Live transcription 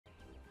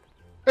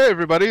Hey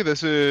everybody,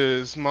 this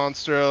is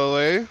Monster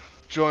LA,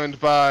 joined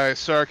by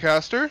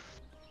Sarcaster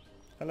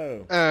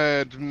Hello.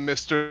 and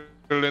Mr.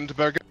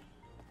 Lindbergh.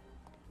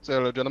 Say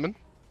hello, gentlemen.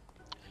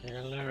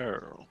 Hello.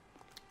 We're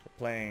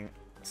playing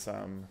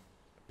some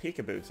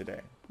Peekaboo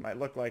today. Might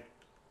look like,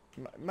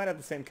 might have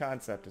the same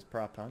concept as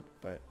Prop Hunt,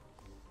 but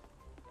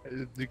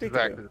It's Peekaboo.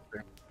 exactly the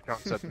same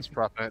concept as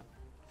Prophet.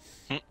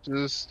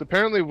 Just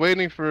apparently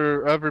waiting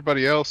for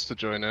everybody else to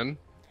join in.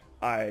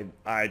 I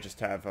just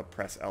have a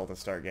press L to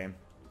start game,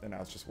 and I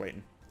was just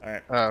waiting. All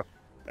right, Uh,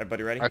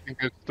 everybody ready? I think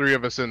there's 3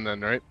 of us in then,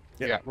 right?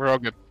 Yep. Yeah, we're all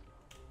good.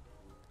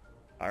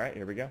 All right,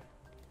 here we go.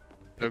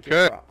 Pick Okay.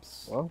 your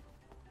props. Well,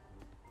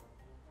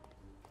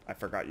 I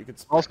forgot you could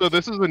spec. also,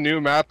 this is a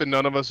new map and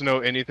none of us know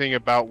anything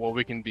about what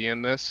we can be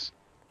in this.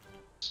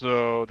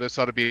 So this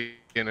ought to be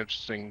an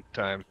interesting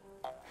time.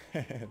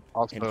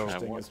 Also, I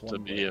Interesting want is to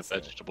one be way a to say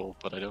it. vegetable,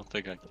 but I don't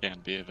think I can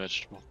be a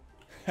vegetable.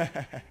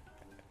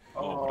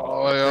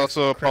 oh, I Chris-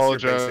 also Chris, you're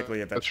apologize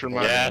basically a for vegetable.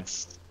 my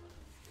Yes!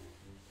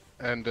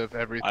 end of I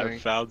everything.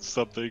 found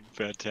something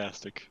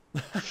fantastic.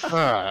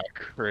 Ah,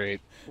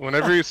 great.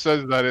 Whenever he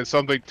says that, it's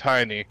something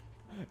tiny.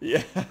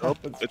 Yeah, Nope,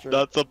 that's it's true.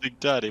 not something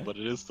tiny, but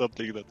it is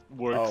something that Oh,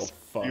 works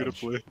fudge.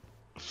 beautifully.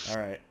 All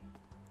right.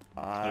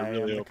 I I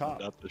really am the hope cop.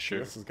 not the So shirt.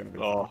 this is gonna be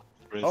Oh, fun.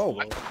 praise Oh. the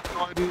Lord.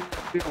 No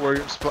idea where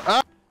you're supposed.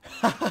 Ah!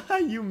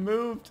 You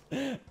moved.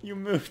 You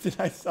moved and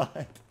I saw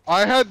it.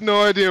 I had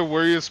no idea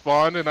where you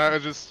spawned, and I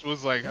just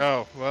was like,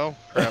 oh, well,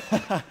 crap.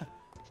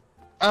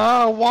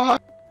 Ah, why?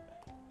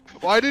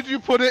 Why did you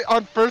put it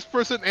on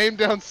first-person aim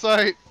down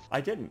sight?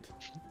 I didn't.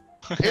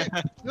 It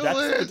still That's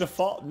the is.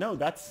 default. No,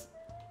 that's...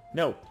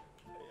 No.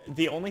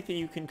 The only thing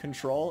you can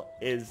control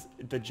is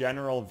the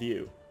general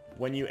view.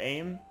 When you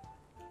aim,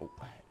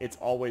 it's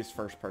always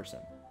first person.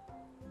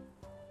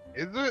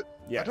 Is it?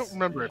 Yes. I don't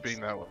remember it Yes.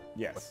 being that way.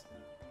 Yes.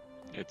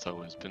 It's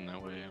always been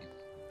that way.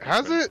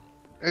 Has right. it?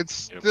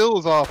 It Yep. still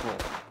is awful.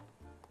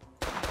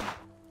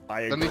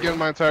 I agree. Then again,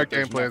 my entire but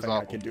there's gameplay is nothing I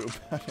awful. can do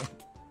about it.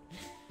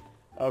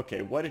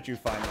 Okay, what did you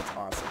find that's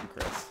awesome,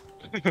 Chris?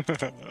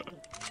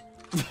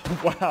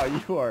 Wow,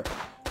 you are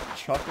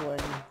chuckling.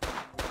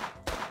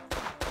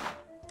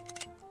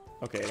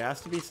 Okay, it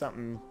has to be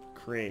something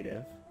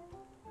creative.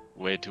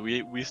 Wait, do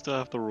we still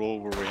have the rule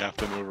where we have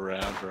to move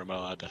around, or am I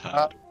allowed to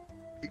hide?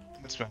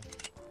 This map.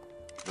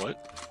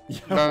 What? Yeah,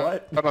 No,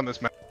 what? not on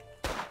this map.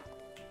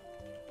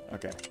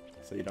 Okay,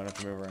 so you don't have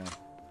to move around.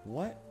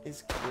 What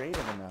is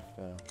creative enough,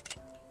 though?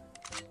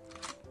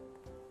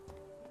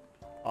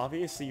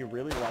 Obviously, you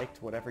really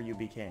liked whatever you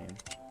became.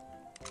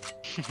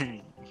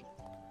 See,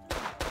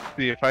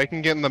 if I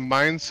can get in the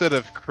mindset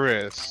of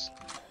Chris,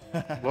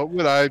 what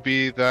would I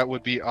be that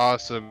would be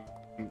awesome?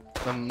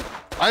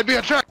 I'd be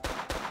a truck!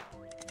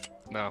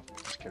 No,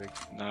 just kidding.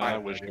 No, I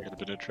wish I could have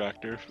been a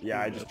tractor. Yeah,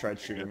 I Ooh, just that tried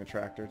sounds shooting the good.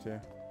 tractor, too.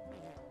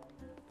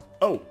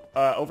 Oh,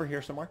 over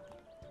here somewhere.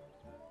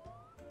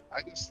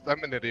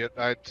 I'm an idiot.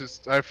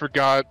 I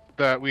forgot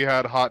that we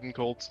had hot and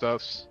cold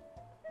stuffs.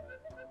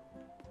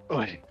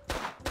 Oy.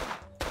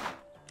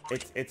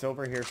 It's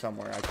over here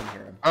somewhere. I can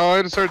hear him. Oh,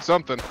 I just heard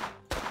something.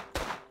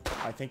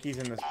 I think he's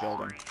in this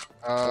building.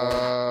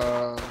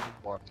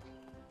 What?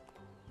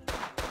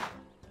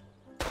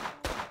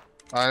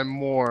 I'm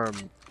warm.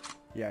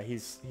 Yeah,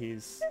 he's...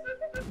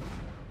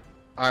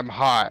 I'm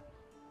hot.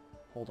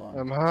 Hold on.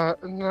 I'm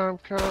hot and I'm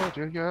cold.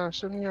 You're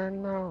yes and you're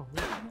no.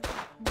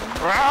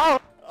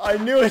 I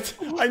knew it!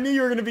 I knew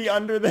you were gonna be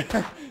under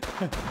there!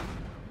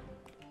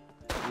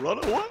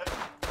 Run away!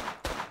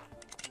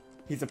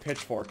 He's a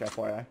pitchfork,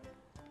 FYI.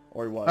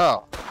 Or he was.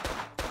 Oh.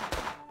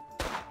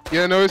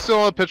 Yeah, no, he's still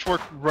on a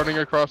pitchfork running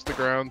across the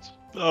ground.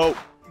 Oh!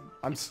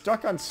 I'm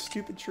stuck on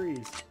stupid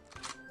trees.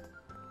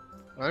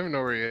 I don't even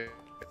know where he is.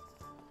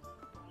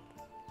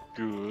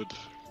 Good.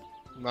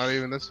 Not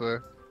even this way.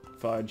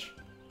 Fudge.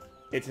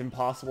 It's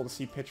impossible to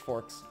see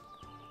pitchforks.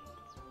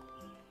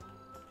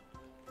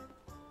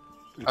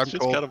 It's I'm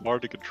just cold. kind of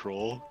hard to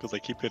control, because I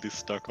keep getting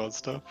stuck on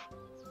stuff.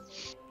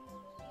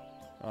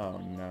 Oh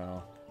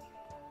no.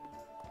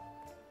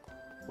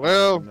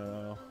 Well, Oh,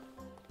 no.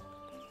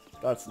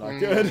 That's not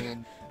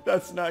good.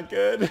 That's not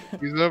good.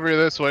 He's over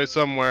this way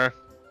somewhere.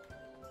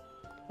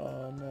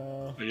 Oh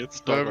no. I get He's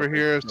stuck over on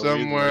here things so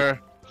easily.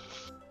 somewhere.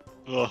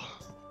 Ugh.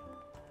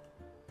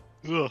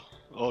 Ugh.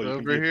 Oh, you can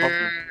Over be a pumpkin.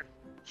 here.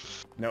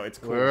 No, it's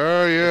cool.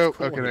 Where are you? It's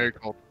cool Okay, there here. you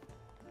go.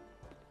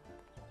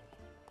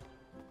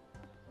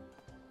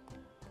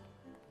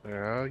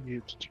 Yeah,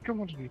 you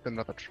come underneath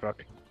another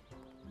truck.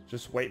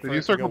 Just wait for Did it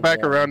you to circle go back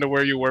warm. around to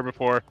where you were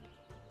before?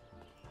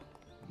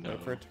 No.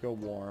 Wait for it to go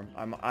warm.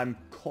 I'm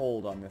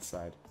cold on this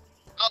side.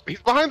 Oh,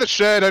 he's behind the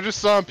shed. I just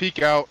saw him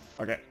peek out.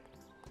 Okay.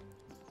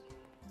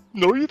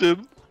 No, you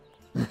didn't.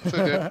 Yes, I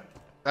did.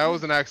 That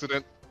was an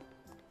accident.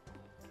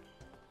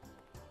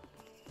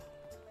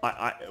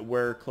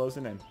 We're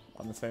closing in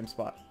on the same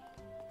spot.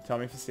 Tell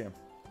me if you see him,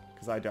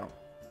 because I don't.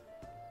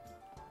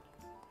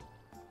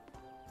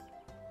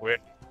 Wait.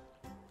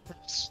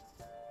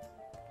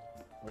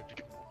 Where'd you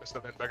get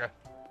Mr. Lindbergh?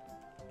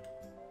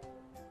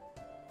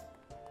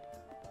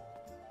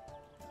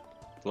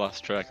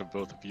 Lost track of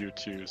both of you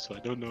too, so I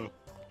don't know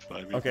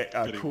by me. Okay,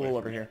 Getting cool away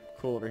over from me. here.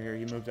 Cool over here.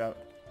 You moved out.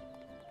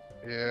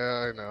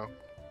 Yeah, I know.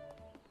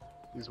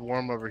 He's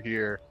warm over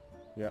here.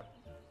 Yep.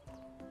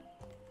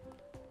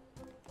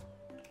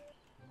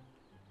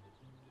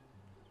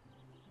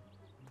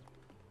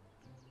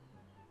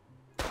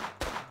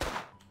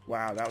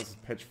 Wow, that was a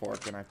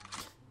pitchfork, and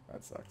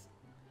that sucks.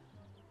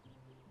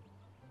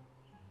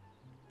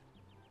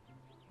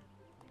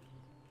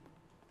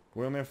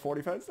 We only have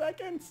 45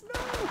 seconds.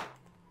 No.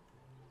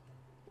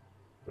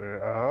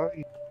 Where are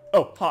you?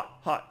 Oh, hot,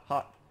 hot,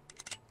 hot.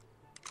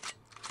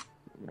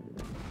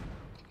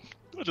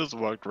 I just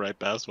walked right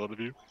past one of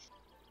you.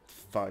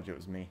 Fudge, it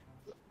was me.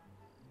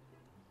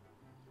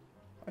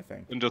 I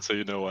think. And just so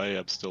you know, I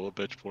am still a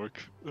pitchfork.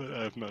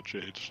 I have not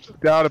changed.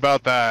 Doubt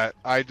about that.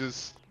 I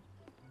have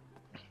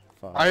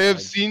Fudge.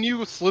 seen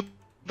you slither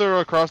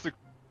across the.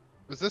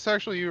 Is this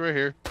actually you right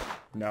here?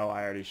 No,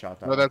 I already shot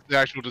that No, one. that's the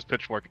actual just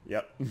pitchfork.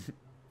 Yep.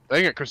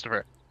 Dang it,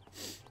 Christopher.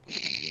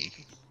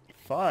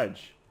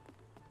 Fudge.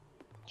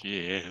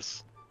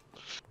 Yes.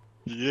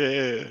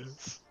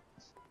 Yes.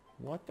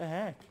 What the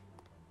heck?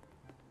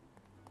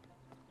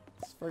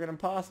 It's friggin'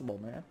 impossible,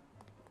 man.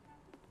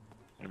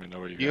 I don't even know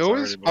where you He guys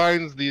always are anymore.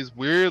 finds these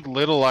weird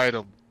little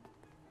items.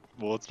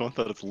 Well, it's not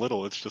that it's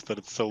little, it's just that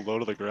it's so low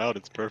to the ground,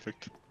 it's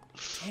perfect.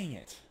 Dang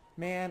it.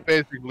 Man,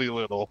 Basically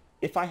little.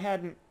 if I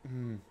hadn't...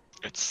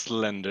 It's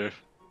slender.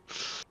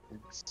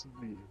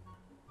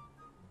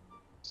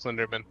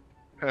 Slenderman.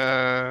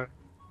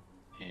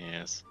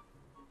 Yes.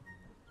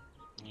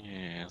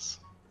 Yes.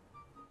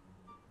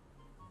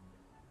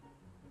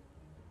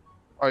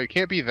 Oh, you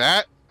can't be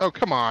that? Oh,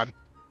 come on.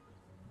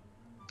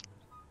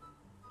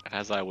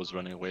 As I was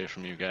running away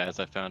from you guys,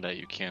 I found out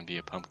you can be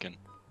a pumpkin.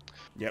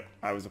 Yep,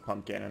 I was a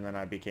pumpkin, and then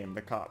I became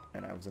the cop,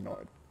 and I was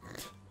annoyed.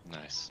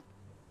 Nice.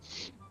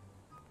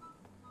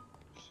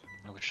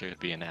 I wish I could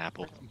be an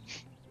apple.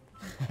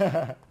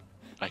 That'd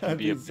I can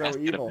be a so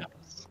basket evil.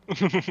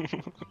 of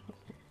apples.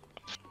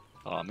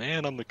 Aw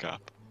man, I'm the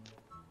cop.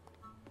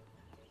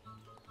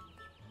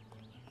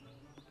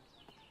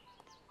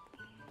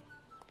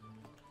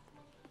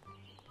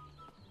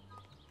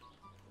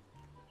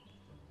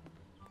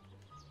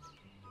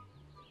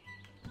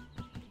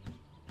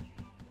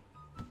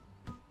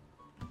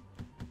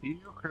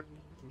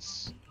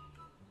 Chris.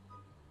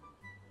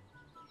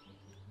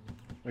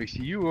 I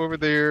see you over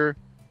there.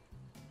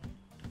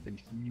 I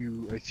see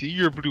you. I see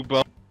your blue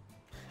bubble.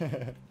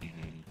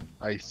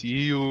 I see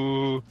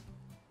you.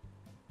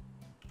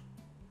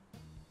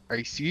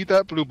 I see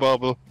that blue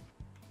bubble.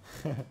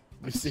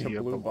 You see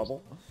a blue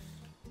bubble?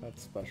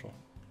 That's special.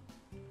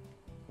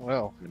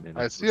 Well, And then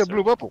I it's see the a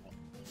blue bubble.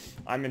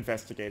 I'm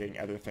investigating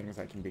other things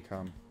I can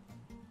become.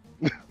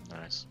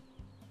 Nice.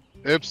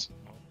 Oops.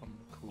 I'm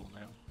cool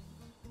now.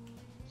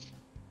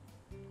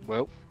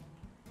 Well.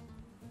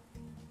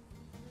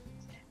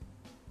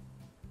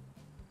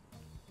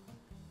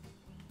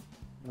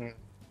 Hmm.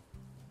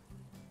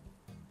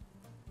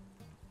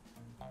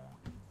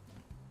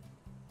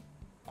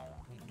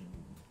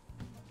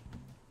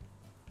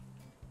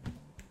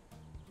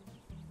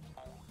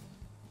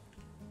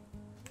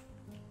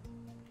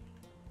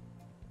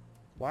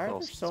 Why are Well,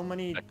 there so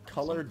many suspect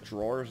colored something.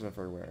 drawers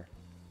everywhere?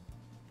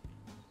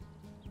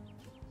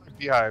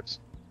 Beehives.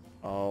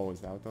 Oh, is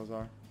that what those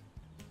are?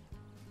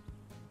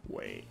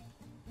 Wait.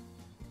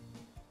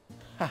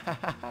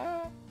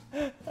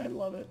 I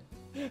love it.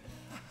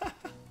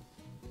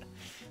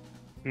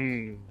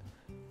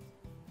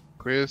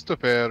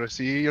 Christopher, I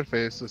see your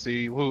face. I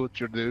see what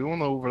you're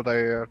doing over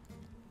there.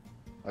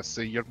 I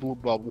see your blue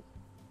bubble.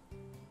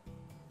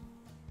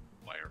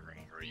 Where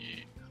are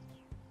you?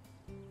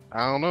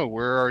 I don't know.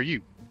 Where are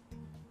you?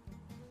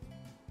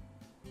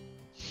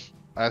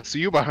 I see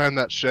you behind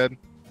that shed.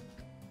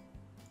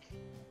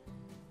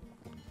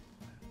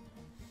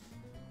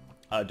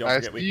 Don't I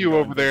forget we see can you go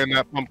over there in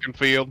invisible. that pumpkin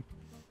field.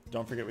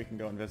 Don't forget we can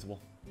go invisible.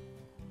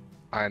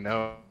 I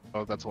know.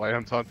 Oh, that's why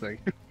I'm taunting.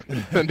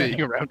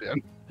 Sending around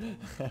him.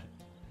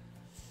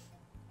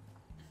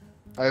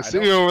 I see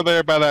don't- you over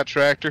there by that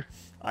tractor.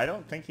 I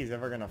don't think he's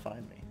ever gonna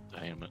find me.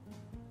 Damn it.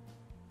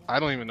 I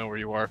don't even know where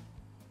you are.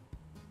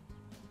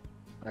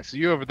 I see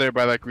you over there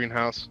by that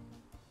greenhouse.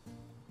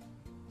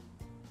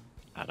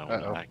 I don't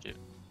Uh-oh. like it.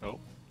 Oh,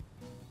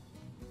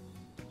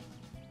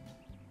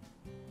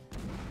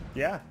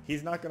 Yeah,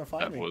 he's not gonna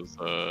find that me. was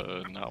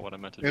not what I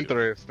meant to do.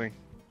 Interesting.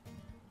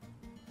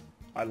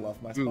 I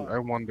love my Ooh, spot. I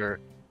wonder.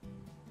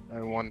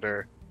 I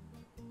wonder.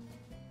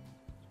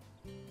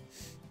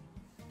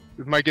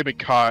 This might get me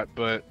caught,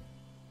 but...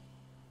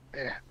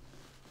 Eh.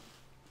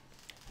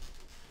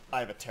 I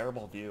have a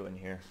terrible view in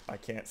here. I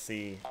can't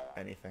see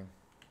anything.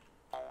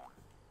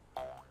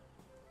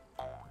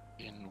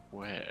 In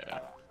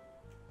where?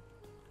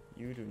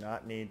 You do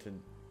not need to...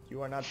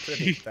 You are not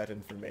privy to that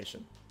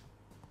information.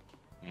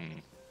 Hmm.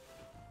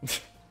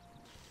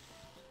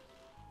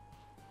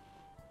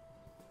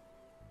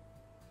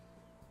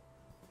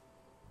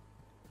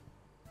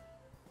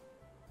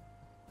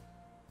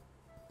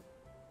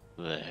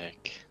 The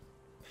heck?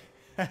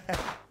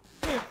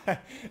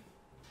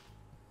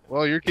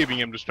 Well, you're keeping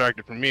him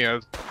distracted from me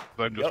as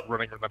I'm just Yep.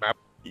 running from the map.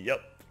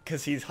 Yep,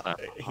 because he's hot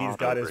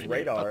got over his here,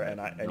 radar but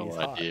and no he's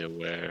hot. idea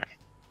where.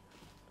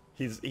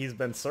 He's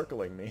been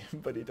circling me,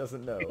 but he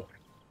doesn't know.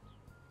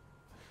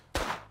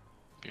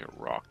 Be a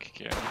rock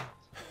canyon.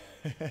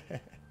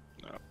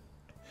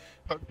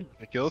 No,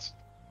 Ridiculous.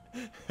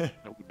 that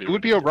would be It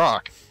would be a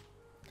rock.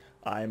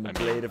 I'm a I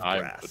blade mean, of I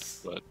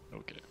grass. would, but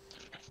okay.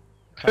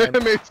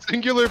 I'm a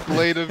singular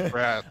blade of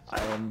grass.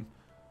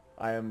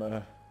 I am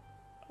a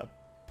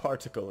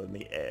particle in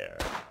the air.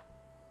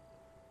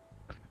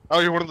 Oh,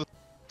 you're one of the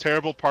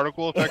terrible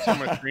particle effects on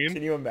my Can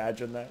screen? you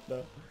imagine that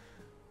though?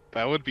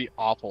 That would be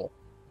awful.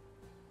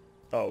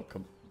 Oh,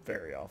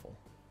 very awful.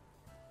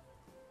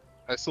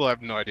 I still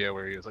have no idea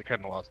where he is. I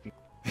kind of lost him.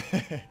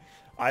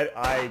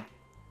 I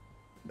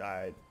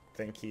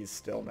think he's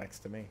still next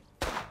to me.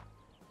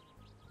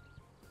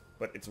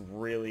 But it's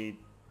really,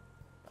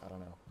 I don't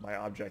know. My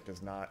object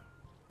is not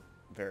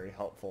very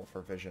helpful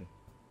for vision.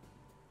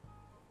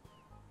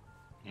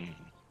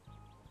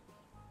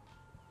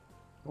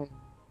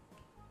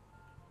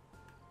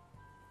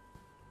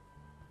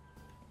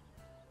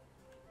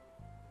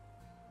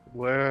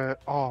 Where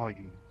are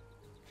you?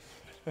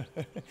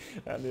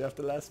 I only have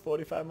to last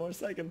 45 more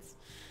seconds.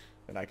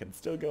 And I can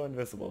still go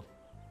invisible.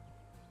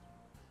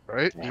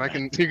 Right?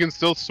 And you can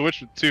still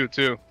switch it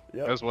too,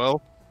 Yep. as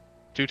well.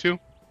 2-2?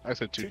 I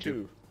said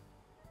 2-2.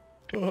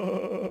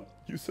 Tutu.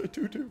 You said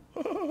tutu.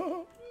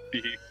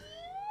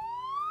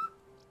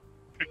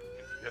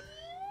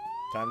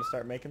 Time to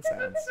start making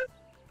sounds.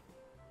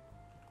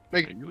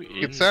 Make Are you it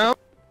in sound?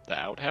 the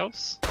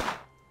outhouse?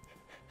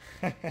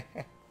 But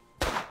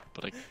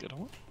I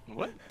don't.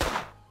 What?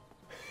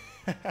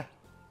 I'm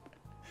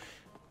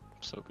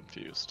so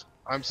confused.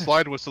 I'm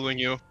slide whistling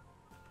you.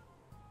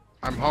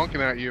 I'm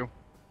honking at you.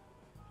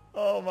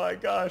 Oh my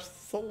gosh,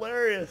 it's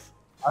hilarious.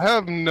 I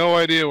have no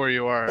idea where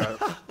you are,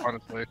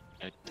 honestly.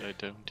 I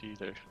don't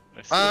either.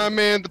 I'm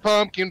in the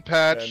pumpkin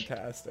patch.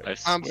 Fantastic. I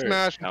I'm swear it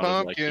smashing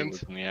sounded like he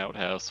pumpkins. was in the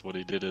outhouse. What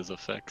he did is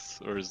effects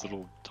or his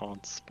little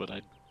taunts, but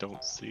I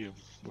don't see him.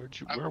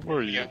 Where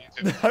were you?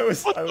 I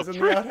was in the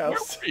frick?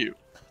 outhouse. Where were you?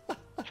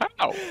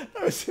 How?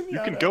 I was in the You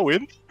can outhouse. go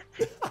in?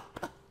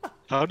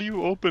 How do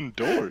you open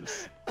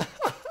doors?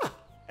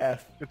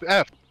 F. It's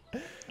F. You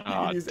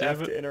Ah, can use damn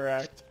F it. to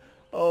interact.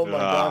 Oh my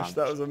gosh,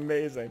 that was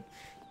amazing.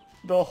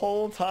 The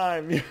whole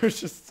time you were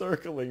just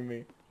circling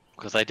me.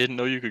 Because I didn't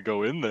know you could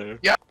go in there.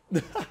 Yeah.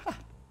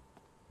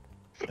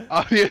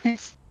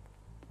 Audience.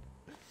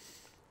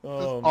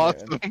 Oh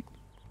That's man, awesome.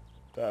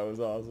 that was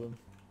awesome.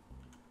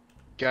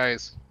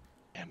 Guys.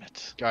 Damn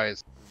it.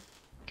 Guys.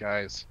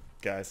 Guys.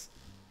 Guys,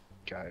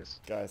 Guys.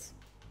 guys,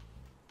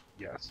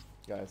 Yes.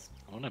 guys.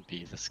 I want to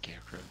be the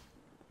scarecrow.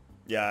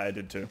 Yeah, I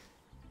did too.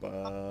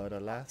 But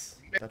alas,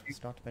 that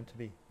was not meant to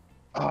be.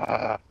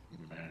 Ah.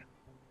 Man.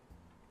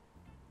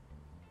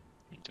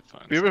 Need to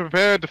find Be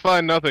prepared to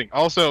find nothing.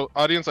 Also,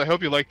 audience, I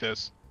hope you like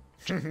this.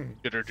 Jitter,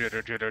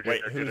 jitter, jitter,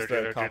 Wait, jitter, who's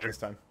jitter, the cop jitter. this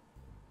time?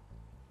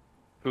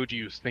 Who do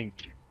you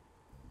think?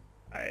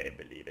 I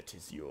believe it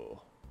is you.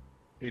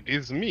 It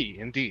is me,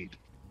 indeed.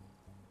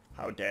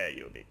 How dare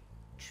you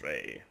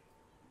betray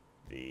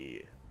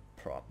the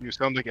prop? You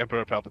sound like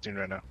Emperor Palpatine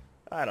right now.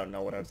 I don't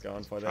know what I was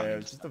going for there. It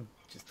was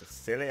just a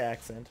silly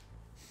accent.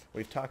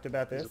 We've talked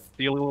about this.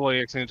 Silly little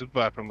accented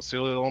vibe from a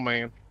silly little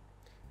man.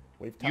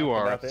 We've talked You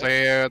are about a this.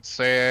 sad,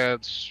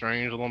 sad,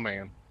 strange little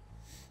man.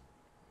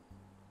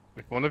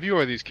 If one of you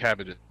are these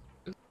cabbages,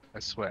 I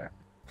swear.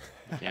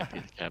 Can't be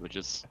the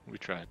cabbages. We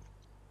tried.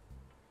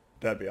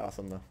 That'd be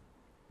awesome though.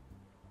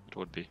 It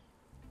would be.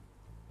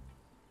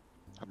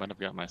 I might have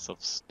got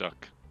myself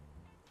stuck.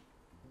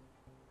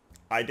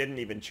 I didn't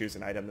even choose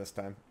an item this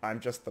time. I'm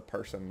just the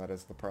person that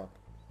is the prop.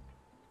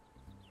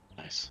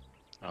 Nice.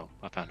 Oh,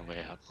 I found a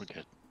way out. We're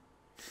good.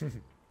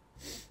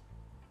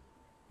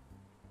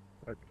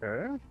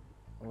 Okay.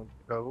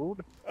 Code.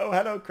 Oh,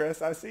 hello,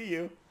 Chris. I see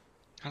you.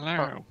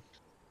 Hello.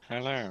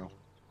 Hello.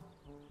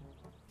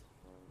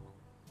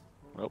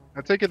 Well,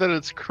 I take it that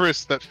it's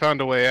Chris that found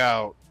a way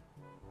out.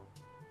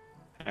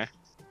 eh?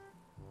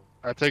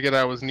 I take it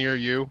I was near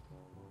you.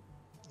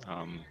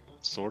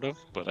 Sort of,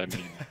 but I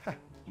mean,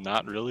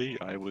 not really.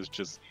 I was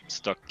just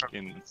stuck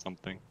in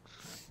something.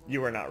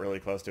 You were not really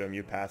close to him.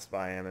 You passed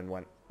by him and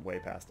went way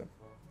past him.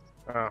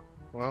 Oh,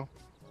 well.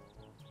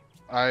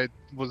 I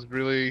was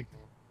really...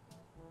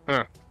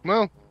 Huh.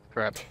 Well,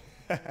 crap.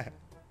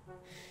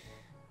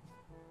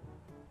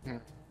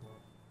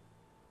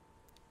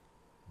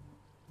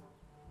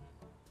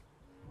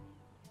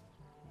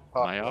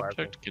 My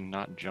object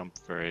cannot jump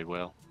very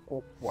well.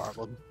 Oh, wow.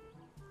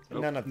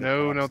 None of the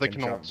No, props they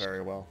can cannot. jump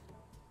very well.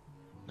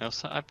 Now,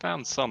 so I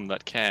found some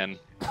that can.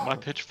 My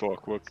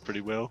pitchfork worked pretty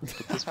well,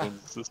 but this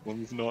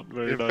one's not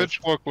very Your nice.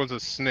 pitchfork was a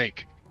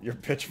snake. Your My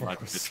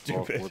pitchfork was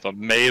pitchfork stupid. was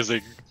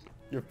amazing.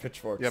 Your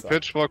pitchfork Yeah, sucked.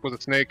 pitchfork was a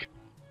snake.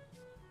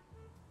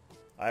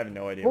 I have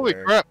no idea Holy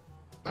where... crap!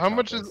 How cop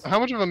much is. how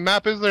much of a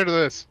map is there to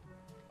this?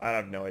 I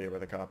have no idea where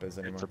the cop is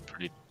It's anymore. a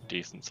pretty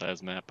decent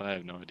sized map. I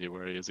have no idea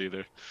where he is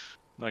either.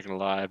 Not gonna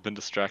lie, I've been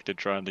distracted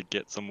trying to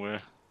get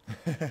somewhere.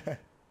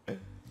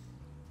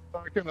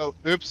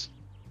 Oops.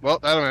 Well,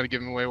 I don't have to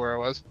give him away where I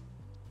was.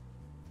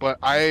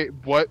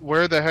 but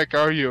where the heck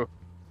are you?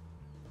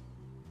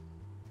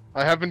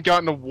 I haven't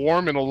gotten a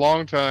worm in a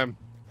long time.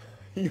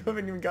 You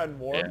haven't even gotten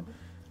warm? Yeah.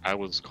 I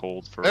was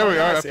cold for. There we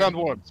now are, I I see found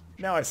him. worm.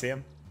 Now I see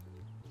him.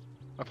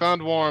 I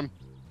found warm.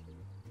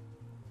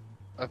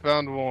 I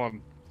found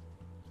warm.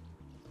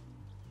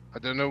 I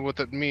don't know what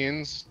that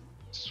means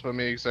for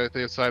me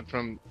exactly, aside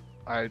from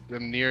I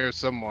am near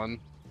someone.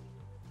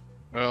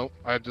 Well,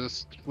 I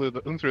just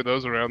threw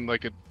those around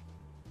like it.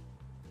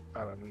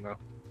 I don't know.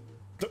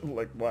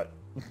 Like what?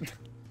 I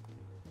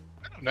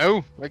don't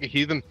know, like a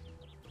heathen.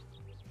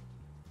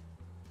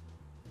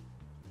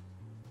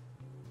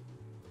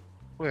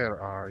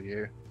 Where are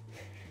you?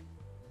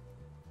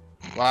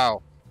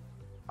 Wow,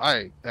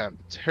 I am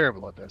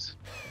terrible at this.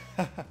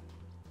 It's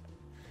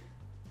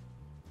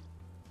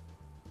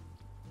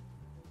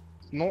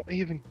not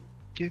even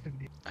giving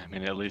me. I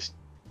mean, at least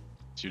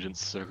you didn't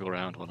circle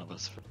around one of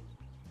us for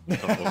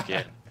the whole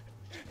game.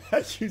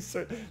 That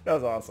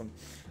was awesome.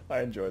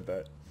 I enjoyed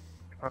that.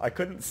 I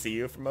couldn't see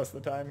you for most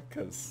of the time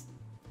because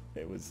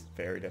it was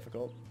very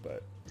difficult,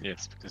 but...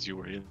 Yes, because you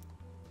were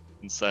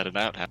inside an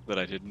out that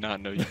I did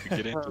not know you could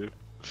get into.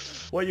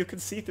 Well, you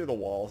could see through the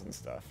walls and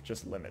stuff,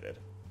 just limited.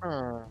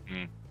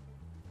 Mm.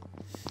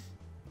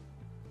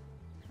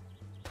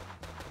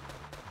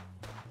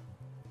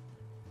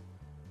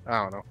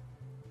 I don't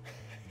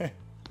know.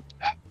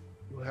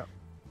 Well,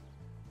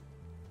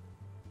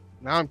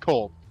 now I'm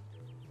cold.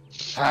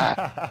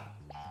 Ah,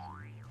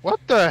 what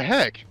the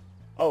heck?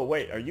 Oh,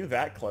 wait, are you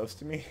that close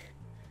to me?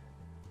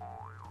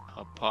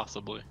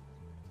 Possibly.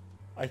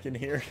 I can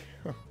hear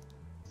you.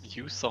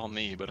 You saw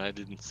me, but I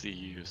didn't see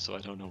you, so I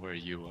don't know where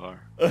you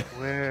are.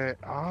 Where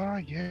are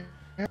you?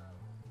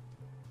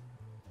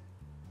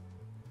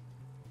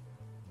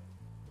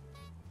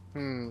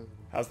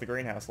 How's the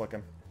greenhouse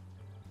looking?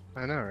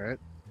 I know, right?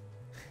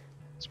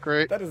 It's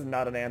great. That is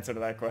not an answer to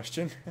that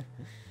question.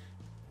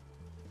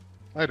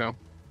 I know.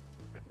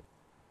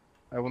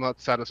 I will not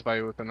satisfy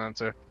you with an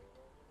answer.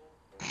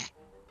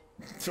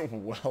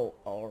 Well,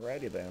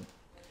 alrighty then.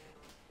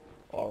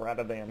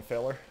 Alrighty then,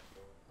 filler.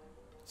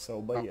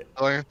 So be it.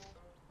 Filler?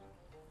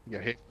 Yeah,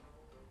 hit.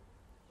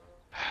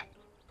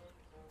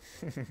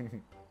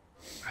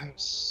 I'm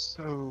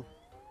so...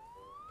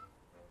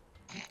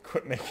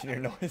 Quit making your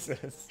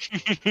noises.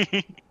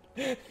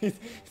 he's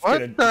What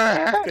gonna, the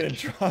heck? gonna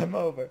draw him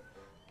over.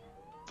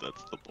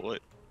 That's the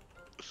point.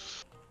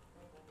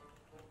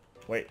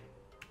 Wait,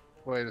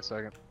 Wait a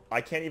second.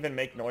 I can't even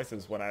make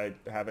noises when I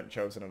haven't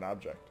chosen an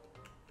object.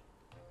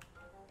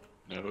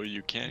 No,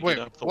 you can't Wait,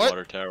 get up the what?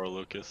 water tower,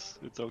 Lucas.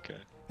 It's okay.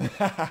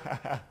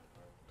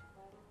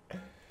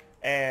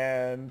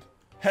 And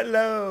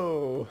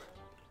hello.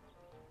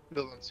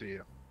 Still don't see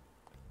you.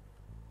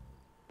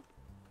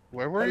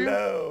 Where were you?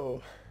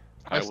 Hello.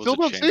 I was still a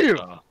don't see you.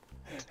 chainsaw.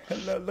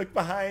 Hello. Look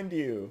behind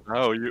you.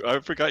 Oh, I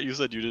forgot you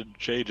said you didn't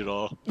change at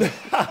all.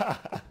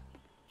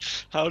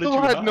 How did Still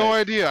you had hide? no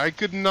idea. I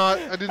didn't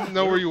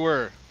know where you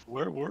were.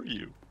 Where were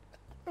you?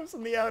 I was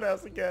in the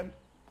outhouse again.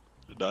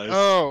 Nice.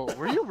 Oh,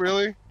 were you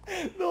really?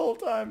 The whole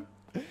time.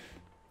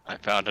 I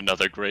found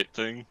another great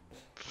thing.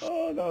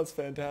 Oh, that was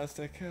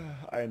fantastic.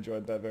 I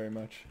enjoyed that very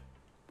much.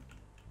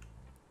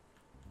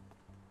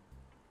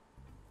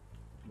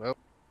 Well,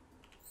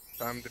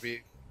 time to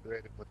be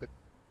creative with it.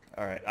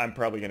 Alright, I'm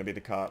probably going to be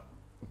the cop,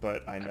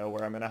 but I know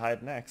where I'm going to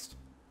hide next.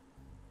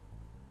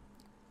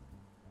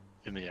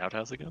 In the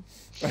outhouse again?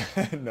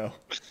 No.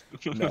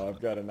 No,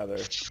 I've got another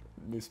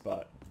new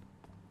spot.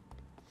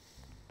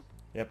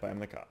 Yep, I'm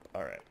the cop.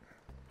 Alright.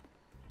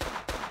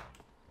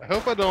 I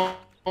hope I don't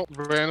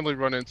randomly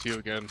run into you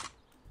again.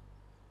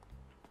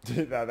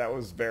 that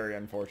was very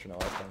unfortunate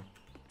last time.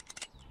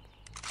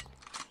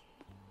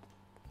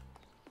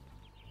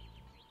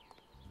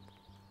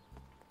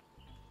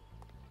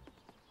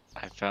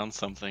 I found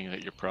something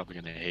that you're probably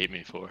gonna hate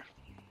me for.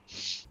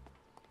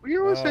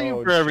 You always hate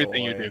you for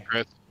everything you joy. do,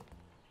 Chris.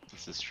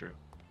 This is true.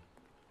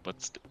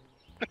 But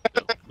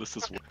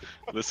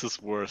this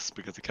is worse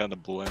because it kind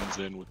of blends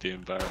in with the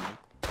environment.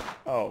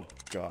 Oh,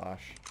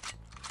 gosh.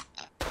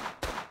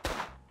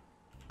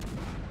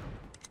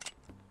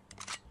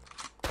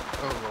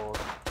 Oh lord.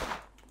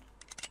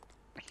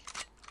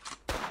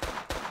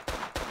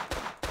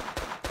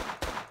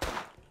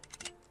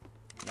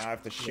 Now I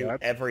have to shoot Yeah.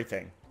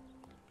 everything.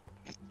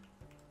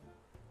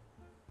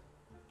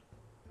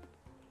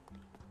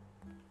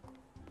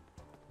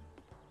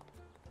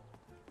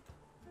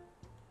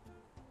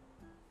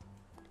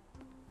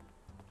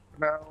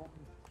 No.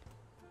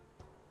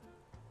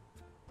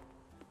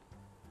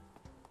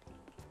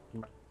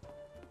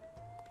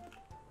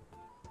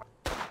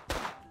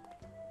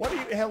 What are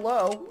you?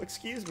 Hello?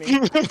 Excuse me.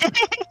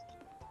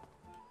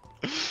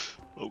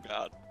 Oh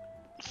god.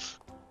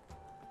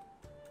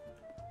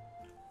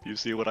 You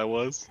see what I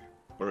was?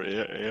 Or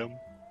am?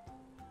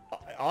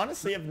 I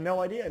honestly have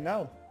no idea,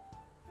 no.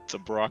 It's a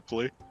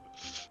broccoli.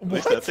 At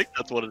least I think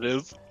that's what it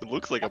is. It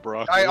looks like a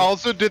broccoli. I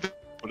also did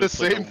but the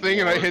it's like same a thing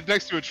and I large- hid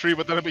next to a tree,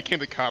 but then I became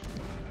the cop.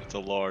 It's a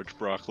large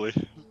broccoli.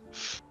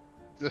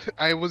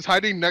 I was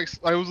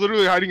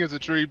literally hiding as a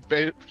tree,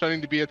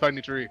 pretending to be a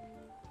tiny tree.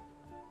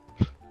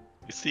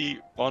 You see,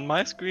 on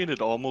my screen,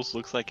 it almost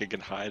looks like I can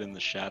hide in the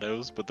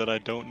shadows, but then I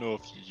don't know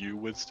if you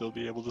would still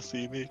be able to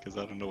see me, because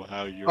I don't know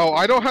how you're... Oh,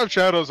 I don't have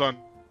shadows on.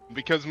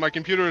 Because my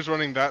computer is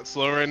running that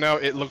slow right now,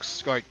 it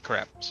looks like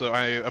crap. So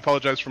I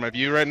apologize for my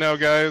view right now,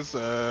 guys.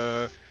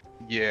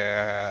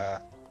 Yeah.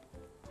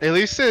 At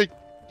least it...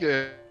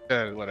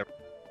 whatever.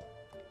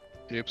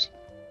 Oops.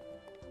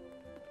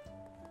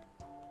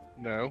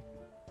 No.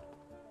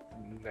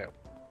 No.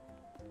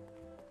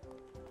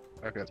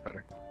 Okay, that's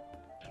better.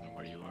 I don't know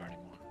where you are anymore.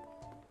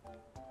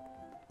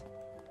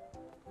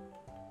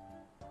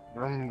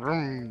 Vroom,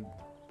 vroom.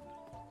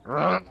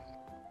 Vroom.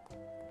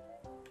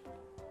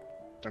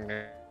 I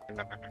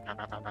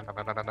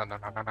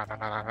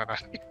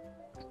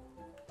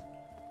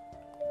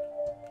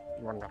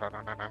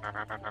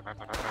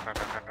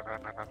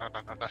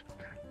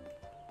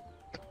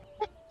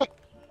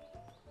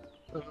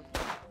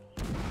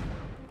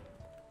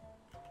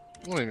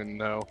don't even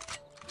know.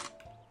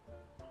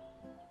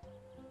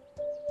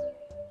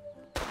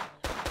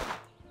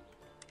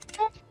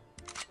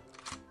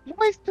 You're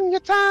wasting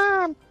your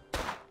time!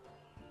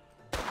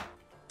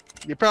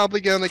 You're probably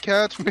gonna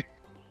catch me.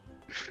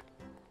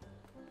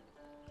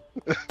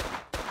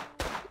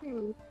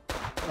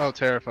 Oh,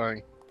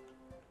 terrifying.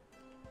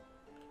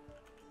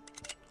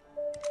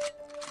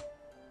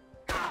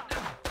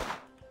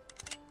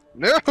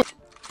 No!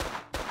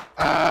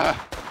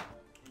 Ah!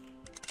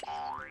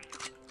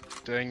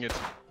 Dang it.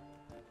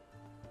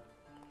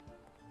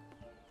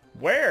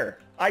 Where?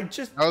 I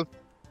just... I was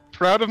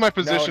proud of my No,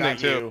 positioning, not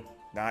too. you.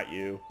 Not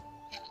you.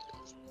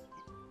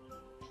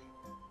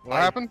 What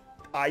happened?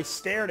 I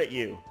stared at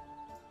you.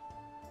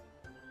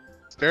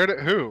 Stared at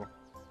who?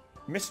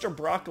 Mr.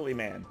 Broccoli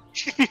Man.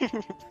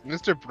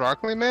 Mr.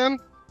 Broccoli Man?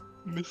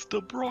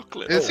 Mr.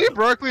 Broccoli. Is he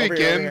Broccoli Over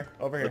again? Here,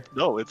 over here.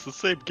 No, it's the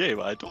same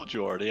game. I told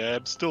you already. I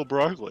am still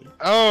Broccoli.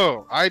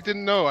 Oh, I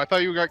didn't know. I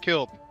thought you got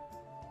killed.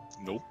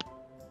 Nope.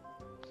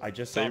 I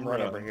just saw him Same run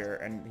run. over here,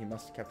 and he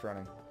must have kept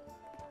running.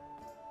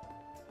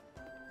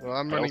 Well,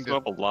 I'm I running also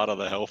have a lot of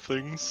the health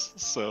things,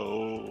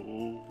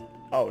 so...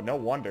 Oh, no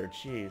wonder.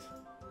 Jeez.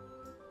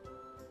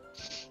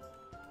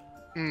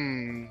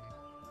 Hmm.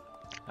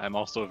 I'm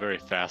also a very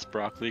fast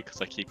Broccoli, because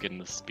I keep getting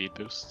the speed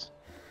boost.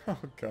 Oh,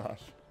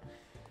 gosh.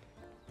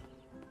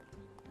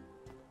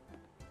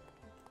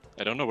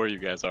 I don't know where you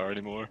guys are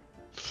anymore.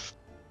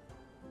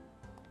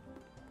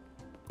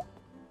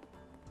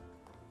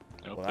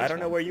 Nope, Well, I there's don't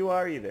know one. where you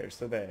are either,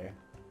 so there.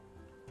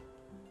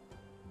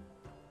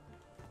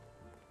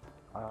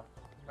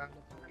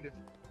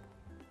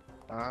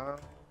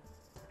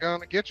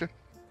 Gonna get you.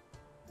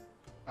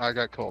 I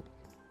got cold.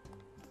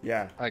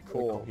 Yeah, I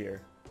cool cool.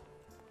 here.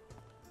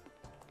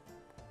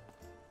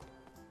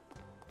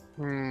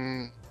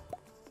 Hmm.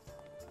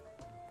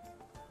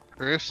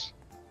 Chris?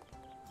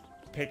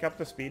 Pick up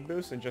the speed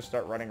boost and just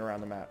start running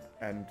around the map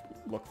and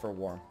look for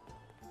Warm.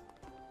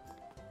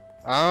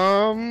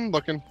 I'm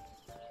looking.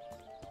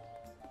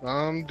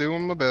 I'm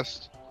doing my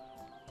best.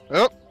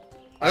 Oh!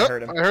 I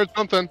heard him. I heard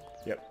something.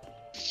 Yep.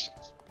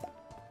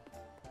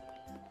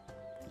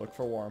 Look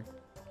for Warm.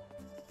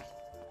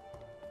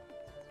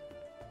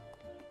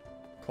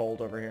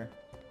 Cold over here.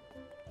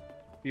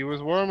 He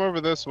was warm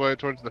over this way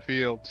towards the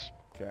fields,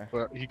 Okay.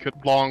 but he could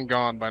long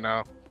gone by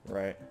now.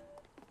 Right.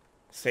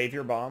 Save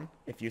your bomb.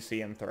 If you see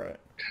him, throw it.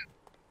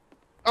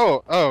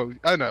 Oh,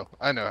 I know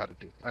how to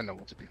do. I know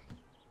what to do.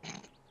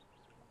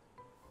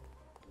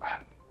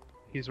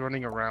 He's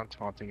running around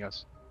taunting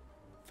us.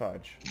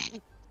 Fudge.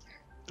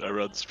 I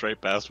ran straight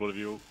past one of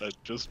you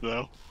just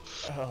now.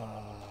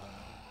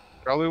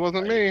 Probably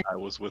wasn't me. I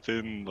was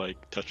within,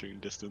 like, touching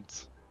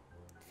distance.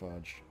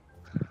 Fudge.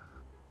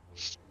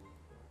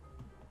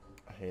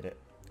 I hate it.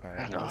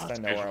 Alright, No, at least I it's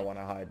know where I beautiful. want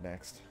to hide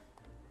next.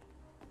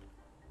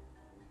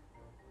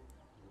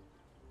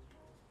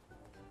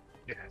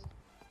 Yes.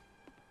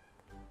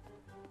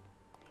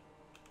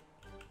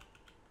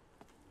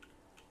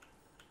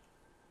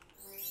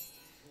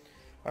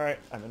 Alright,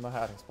 I'm in my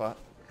hiding spot.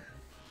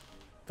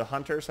 The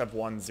hunters have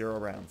won 0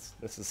 rounds.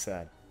 This is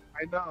sad.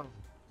 I know.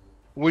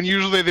 When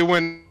usually they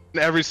win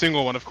every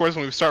single one. Of course,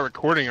 when we start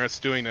recording us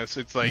doing this,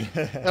 it's like,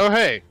 oh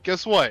hey,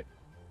 guess what?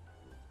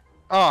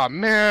 Aw,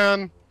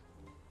 man.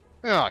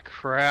 Oh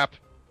crap.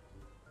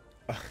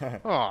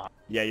 Aw.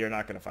 Yeah, you're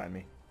not gonna find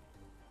me.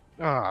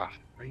 Ah.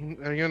 Are you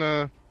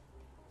gonna...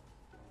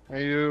 Are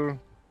you...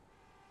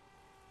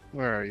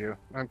 Where are you?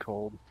 I'm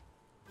cold.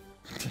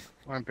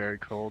 I'm very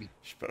cold.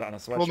 Should put on a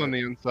Cold on sweatshirt. the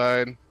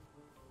inside.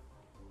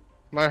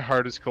 My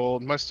heart is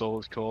cold. My soul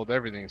is cold.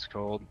 Everything's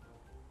cold.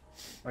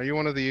 Are you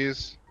one of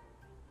these?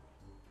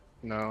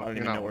 No, I don't you're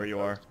even not know one where of you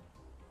those. are.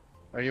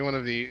 Are you one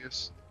of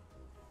these?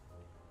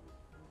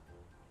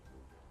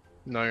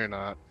 No, you're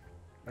not.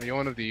 Are you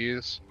one of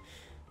these?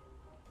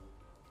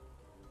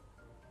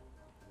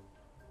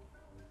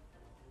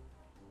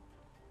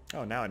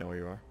 Oh, now I know where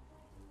you are.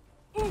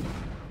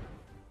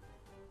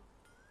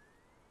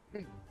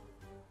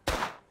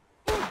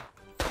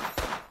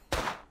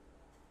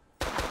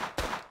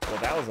 Well,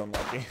 that was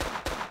unlucky.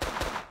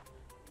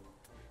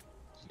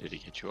 Did he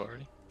get you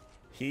already?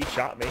 He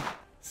shot me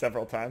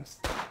several times.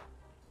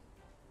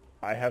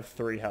 I have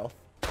 3 health.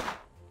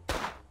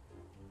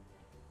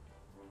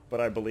 But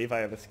I believe I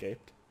have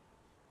escaped.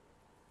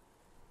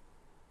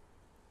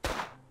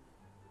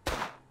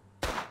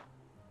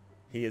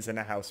 He is in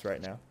a house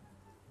right now.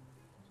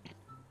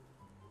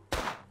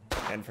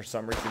 And for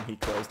some reason he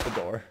closed the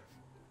door.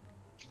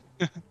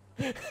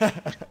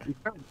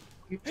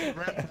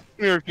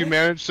 If you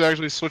manage to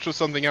actually switch with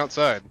something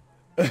outside.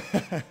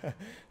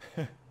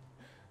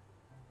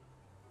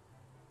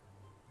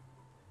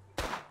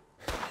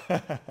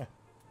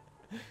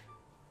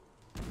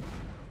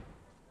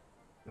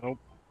 Nope.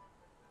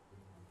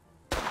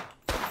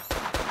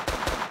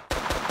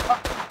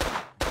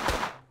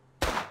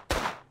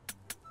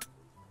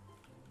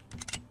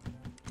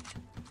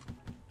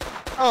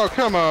 Oh,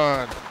 come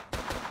on!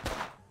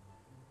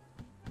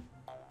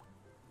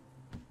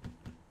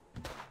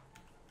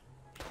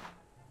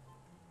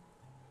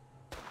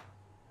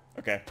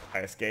 Okay, I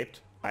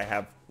escaped. I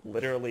have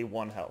literally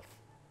 1 health.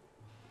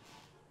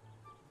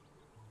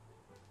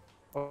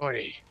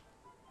 Oi.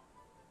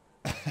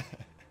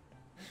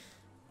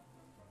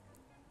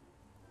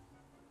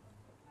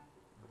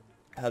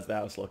 How's the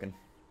house looking?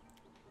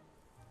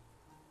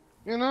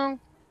 You know,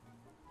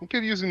 we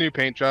could use a new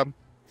paint job.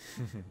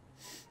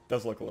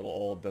 Does look a little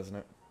old, doesn't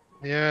it?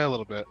 Yeah, a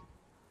little bit.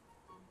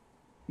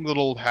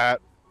 Little hat.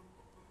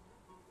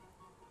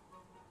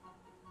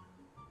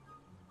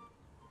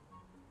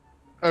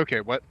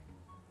 Okay, what?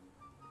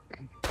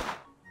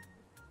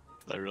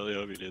 I really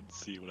hope you didn't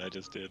see what I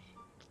just did.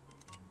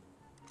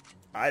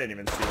 I didn't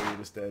even see what you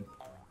just did.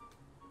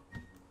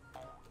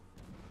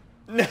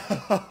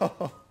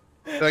 No!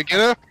 Did I get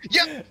it?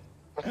 Yeah!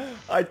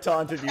 I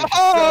taunted you for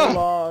so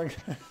long.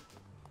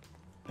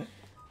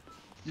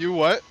 You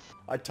what?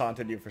 I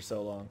taunted you for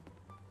so long.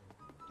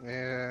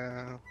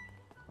 Yeah.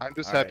 I'm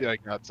just All happy right.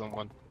 I got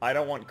someone. I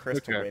don't want Chris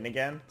to Okay. win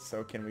again,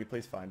 so can we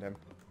please find him?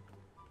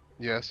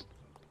 Yes.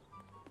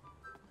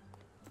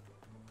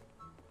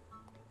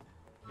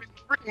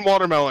 Freaking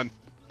watermelon!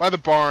 By the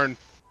barn.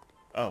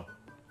 Oh.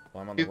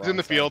 Well, I'm on the He's wrong in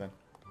the side field. then.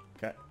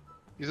 Okay.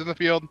 He's in the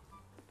field.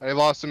 I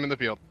lost him in the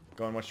field.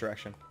 Go in which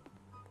direction?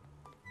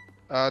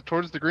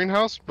 Towards the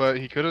greenhouse, but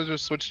he could have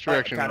just switched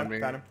direction found on him, me.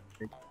 found him.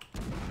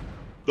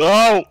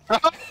 No!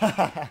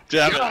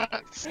 Damn it!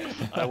 Yes!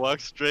 I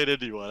walked straight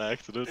into you on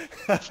accident.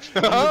 You were going for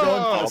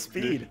Oh, the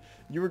speed.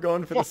 You were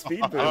going for the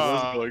speed I boost.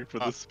 was going for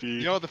the speed.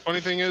 You know what the funny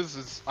thing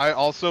is I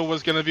also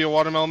was gonna be a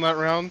watermelon that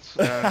round.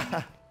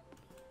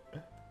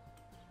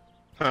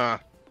 Huh.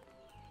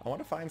 I want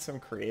to find some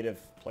creative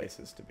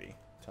places to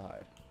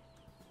hide.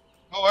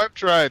 Oh, I've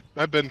tried.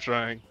 I've been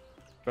trying.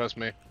 Trust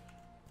me.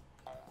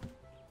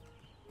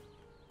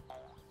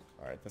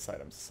 Alright, this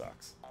item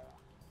sucks.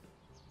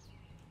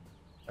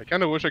 I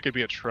kind of wish I could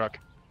be a truck.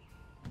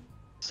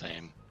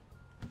 Same.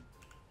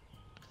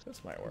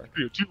 This might work.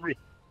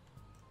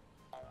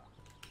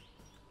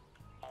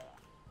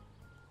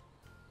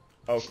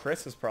 Oh,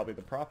 Chris is probably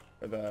the prop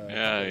or the.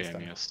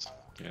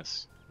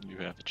 Yes. You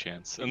have a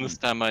chance. And this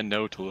time I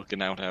know to look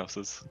in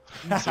outhouses.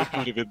 So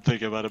don't even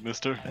think about it,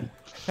 mister.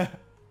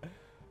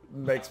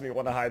 Makes me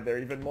want to hide there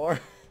even more.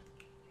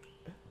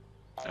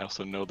 I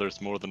also know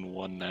there's more than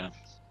one now.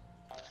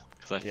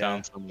 Because I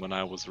found some when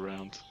I was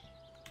around.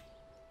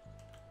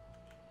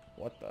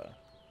 What the?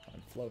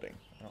 I'm floating.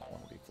 I don't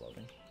want to be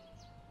floating.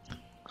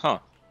 Huh.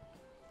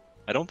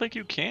 I don't think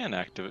you can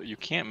activate. You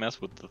can't mess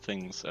with the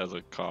things as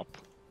a cop.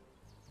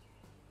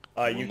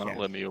 It You will not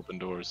can. let me open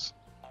doors.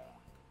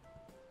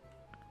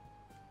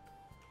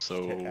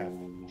 So Hit F.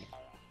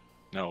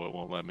 no, it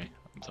won't let me.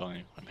 I'm telling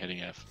you, I'm hitting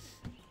F.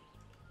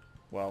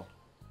 Well,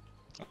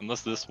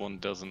 Unless this one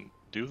doesn't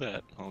do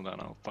that. Hold on,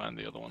 I'll find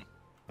the other one.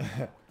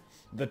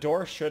 the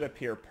door should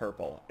appear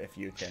purple if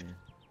you can.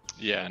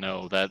 Yeah,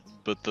 no, that.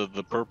 But the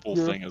purple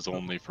thing is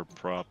only for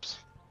props.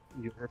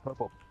 You're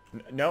purple.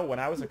 No, when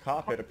I was a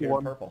cop, it appeared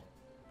One. purple.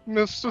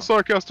 Mr.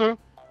 Sarcaster,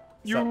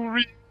 you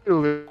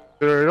really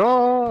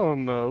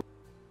don't know.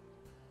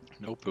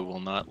 Nope, it will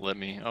not let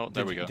me. Oh,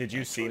 there we go. Did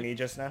you see me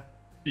just now?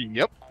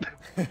 Yep.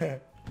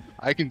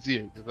 I can see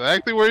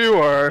exactly where you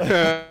are.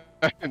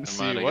 I can I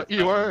see might have what got you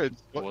that are one. and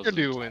what Wasn't.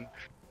 you're doing. It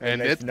And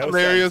makes it's no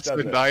hilarious sense,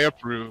 does and it? I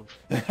approve.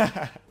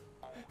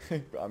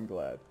 I'm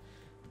glad.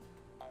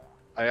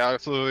 I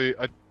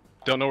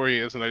don't know where he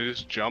is and I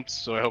just jumped,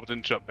 so I hope it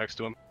didn't jump next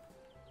to him.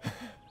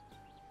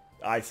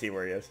 I see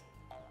where he is.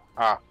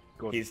 Ah,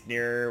 good. He's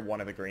near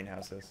one of the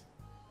greenhouses.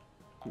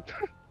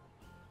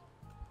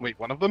 Wait,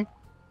 one of them?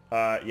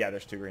 Yeah,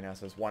 there's 2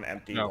 greenhouses. One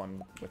empty, No.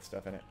 one with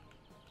stuff in it.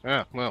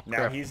 Yeah, well, Now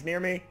crap. he's near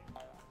me.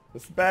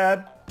 This is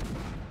bad.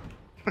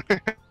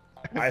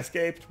 I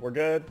escaped. We're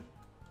good.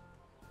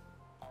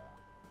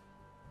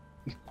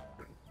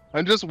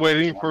 I'm just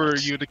waiting for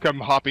you to come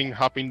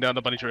hopping down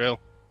the bunny trail.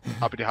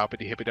 Hoppity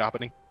hoppity hippity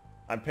hoppity.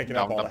 I'm picking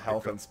No, up all no, the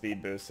health no. and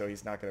speed boost, so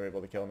he's not going to be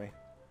able to kill me.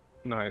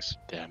 Nice.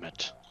 Damn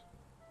it.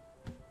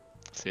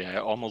 See, I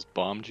almost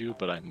bombed you,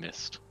 but I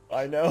missed.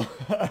 I know.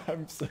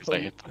 I'm so. Because I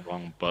hit the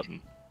wrong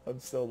button. I'm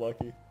so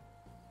lucky.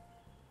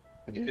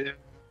 Yeah.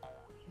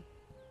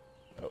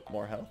 Oh,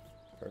 more health.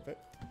 Perfect.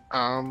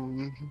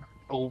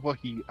 Over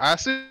here. I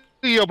see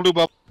your blue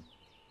bubble.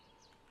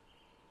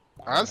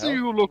 I see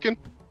you looking.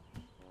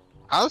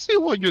 I see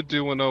what you're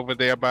doing over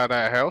there by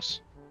that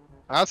house.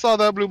 I saw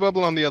that blue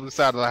bubble on the other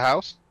side of the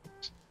house.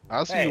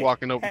 I see you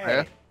walking over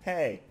there.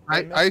 Hey,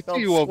 I see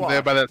you over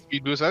there by that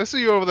speed boost. I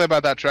see you over there by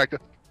that tractor.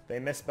 They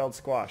misspelled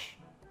squash.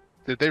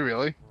 Did they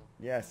really?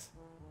 Yes.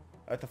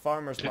 At the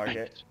farmer's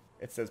market,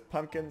 it says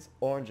pumpkins,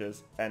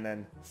 oranges, and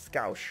then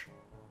scoush.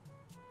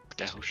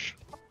 Scoush.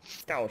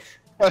 Scoush.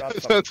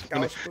 That's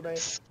funny. Scoush today?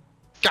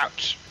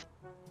 Scouch.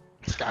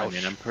 I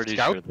mean, I'm pretty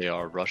sure they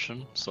are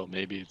Russian, so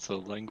maybe it's a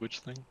language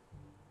thing.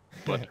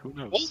 But who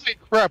knows? Holy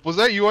crap, was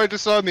that you I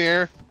just saw in the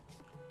air?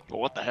 Well,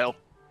 what the hell?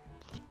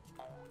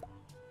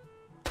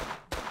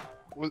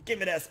 Give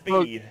me that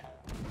speed.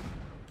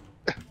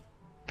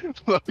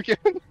 Logan?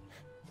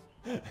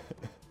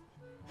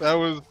 That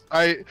was...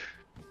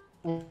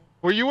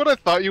 Were you what I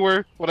thought you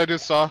were? What I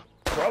just saw?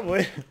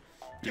 Probably.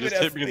 You just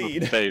hit me in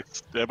the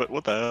face. Yeah, but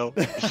what the hell?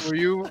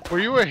 Were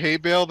you a hay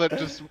bale that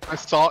just I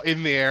saw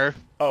in the air?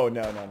 Oh,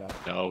 no.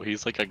 No,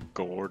 he's like a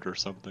gourd or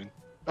something.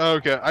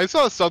 Okay, I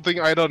saw something,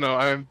 I don't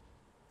know,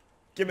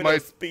 Give me my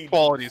that speed.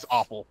 quality's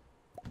awful.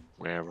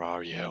 Where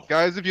are you?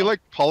 Guys, if you like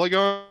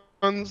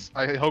polygons,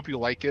 I hope you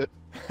like it.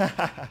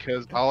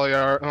 Because all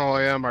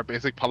I am are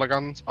basic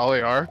polygons, all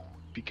they are.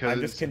 Because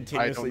I'm just I don't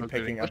continuously know good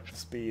picking up English. the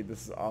speed.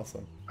 This is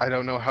awesome. I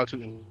don't know how to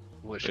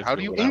English. Basically How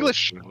do you what I was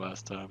English? doing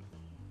last time.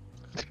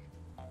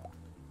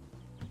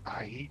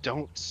 I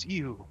don't see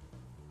you.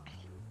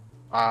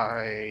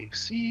 I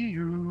see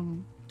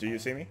you. Do you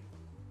see me?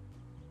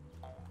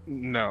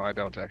 No, I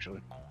don't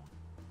actually.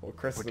 Well,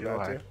 Chris What is do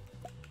about I? to.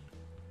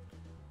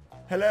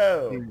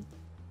 Hello.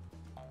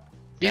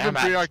 Even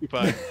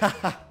preoccupied.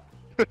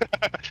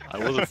 I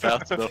wasn't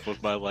fast enough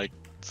with my like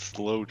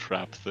slow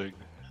trap thing.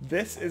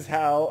 This is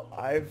how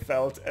I've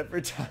felt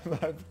every time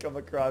I've come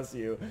across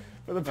you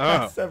for the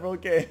past several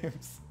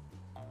games.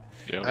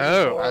 Yeah,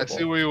 Oh, I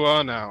see where you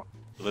are now.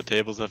 the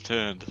tables have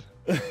turned.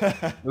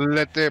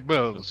 Let the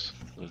bills.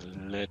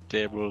 The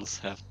tables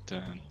have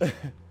turned.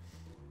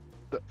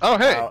 Oh,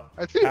 hey,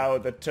 I see. How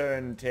the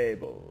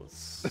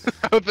turntables.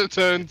 How the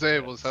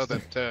turntables, how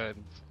that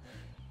turns.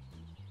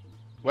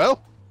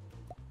 Well,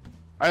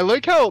 I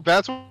like how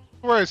that's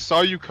where I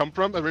saw you come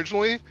from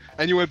originally,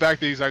 and you went back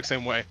the exact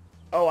same way.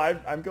 Oh,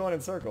 I'm going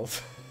in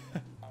circles.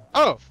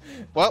 Oh,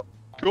 well,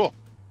 cool.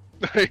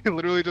 I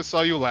literally just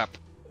saw you lap.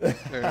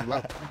 And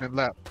lap, and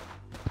lap.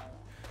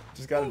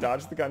 Just gotta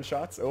dodge the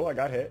gunshots. Oh, I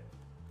got hit.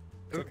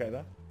 It's okay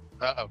though.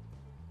 Uh-oh.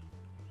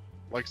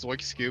 Like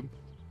Zoiky Scoob.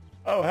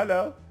 Oh,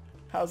 hello.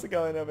 How's it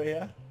going over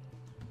here?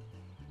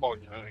 Oh,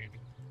 no. I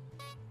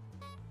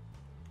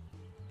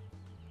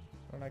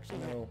don't actually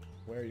know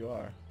where you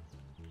are.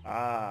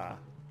 Ah,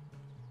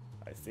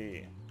 I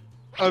see.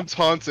 I'm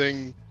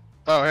taunting.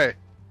 Oh, hey.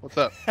 What's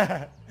up?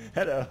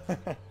 Hello.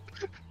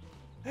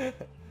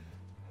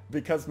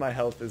 Because my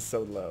health is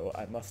so low,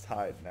 I must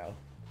hide now.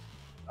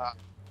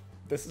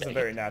 This is a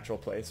very natural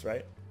place,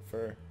 right?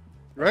 For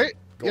Right?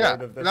 gourd Yeah,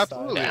 of it this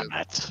absolutely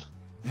size.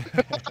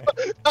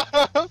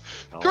 is.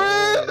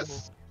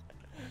 Chris!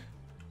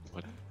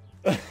 What?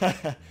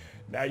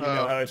 Now you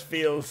know how it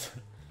feels.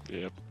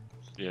 Yep.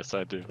 Yes,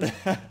 I do.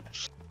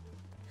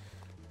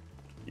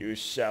 You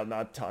shall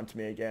not taunt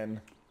me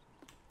again.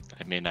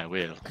 I mean, I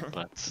will,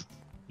 but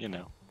you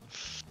know.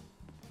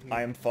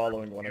 I am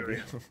following one of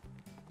you.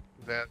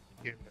 That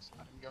is,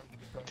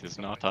 It is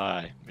not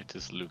I. It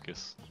is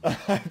Lucas.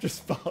 I'm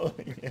just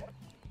following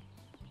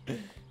you.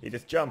 He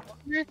just jumped.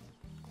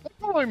 Stop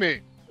following me.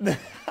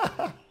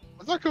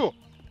 That's not cool.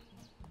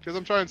 Because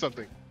I'm trying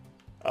something.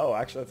 Oh,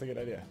 actually, that's a good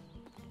idea.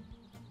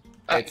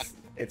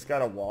 It's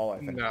got a wall, I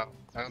think. No,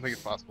 I don't think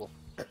it's possible.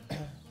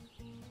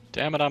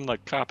 Damn it! I'm the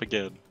cop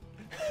again.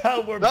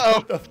 We're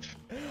both of...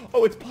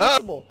 Oh, it's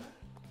possible.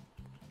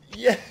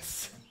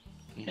 Yes.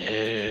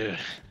 No.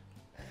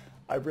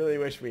 I really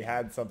wish we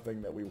had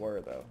something that we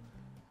were though.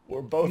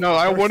 We're both. No, the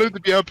I person. wanted to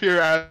be up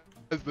here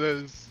as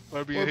this.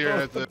 Or be We're here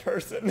as both the a...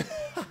 person.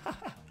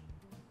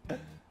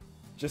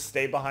 Just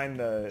stay behind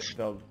the.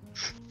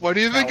 What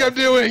do you think I'm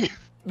doing?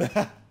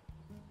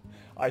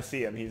 I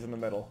see him. He's in the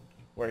middle,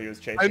 where he was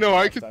chasing. I know, me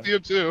I last can time. see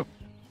him too.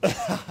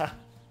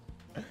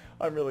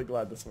 I'm really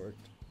glad this worked.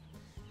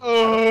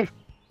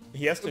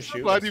 He has to I'm so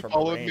shoot glad us you from a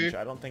followed range. me.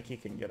 I don't think he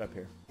can get up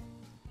here.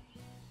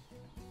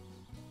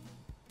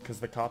 Because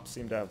the cops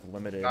seem to have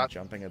limited That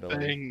jumping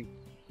ability. Dang.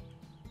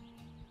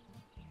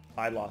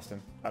 I lost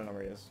him. I don't know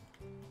where he is.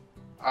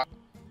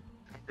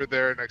 Over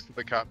there next to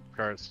the cop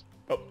cars.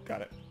 Oh,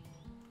 got it.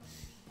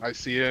 I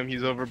see him.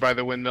 He's over by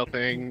the windmill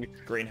thing.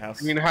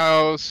 Greenhouse.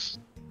 Greenhouse.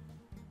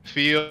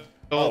 Fields.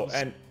 Oh,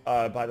 and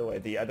by the way,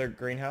 the other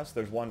greenhouse,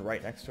 there's one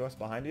right next to us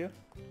behind you.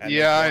 And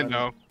Yeah, I there's one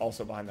know.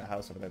 Also behind the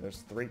house over there.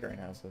 There's 3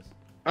 greenhouses.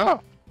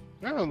 Oh.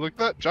 Yeah, look at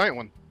that giant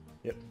one.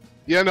 Yep.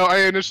 Yeah, no,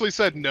 I initially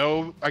said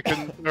no, I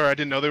couldn't, or I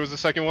didn't know there was a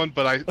second one,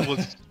 but I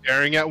was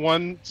staring at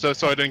one, so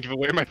I didn't give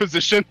away my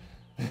position.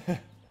 I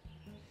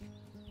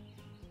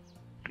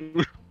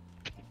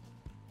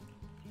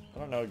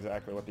don't know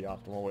exactly what the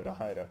optimal way to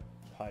hide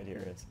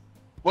here is.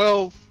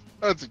 Well,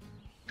 that's a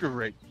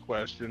great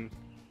question.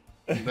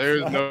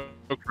 There's no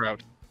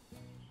crowd.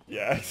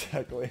 Yeah,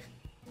 exactly.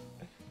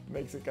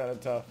 Makes it kind of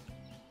tough.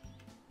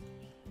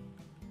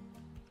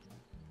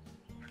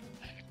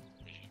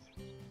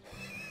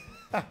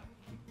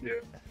 Yeah.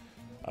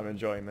 I'm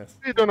enjoying this.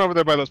 What are you doing over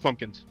there by those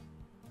pumpkins?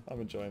 I'm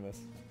enjoying this.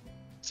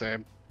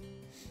 Same.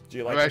 Do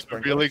you like I'm the actually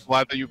sprinklers? really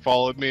glad that you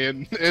followed me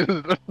and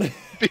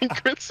being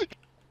crazy.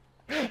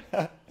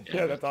 Yeah,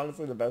 that's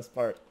honestly the best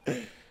part.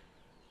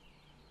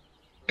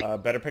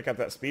 Better pick up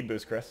that speed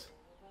boost, Chris.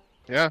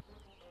 Yeah,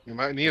 you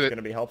might need It's it.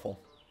 gonna be helpful.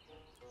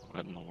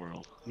 What in the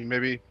world?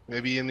 Maybe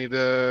you need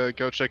to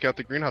go check out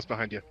the greenhouse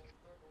behind you.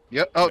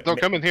 Yep. Oh, don't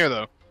come in here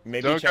though.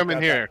 Maybe Don't check come in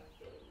out here.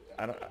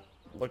 I don't.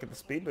 Look at the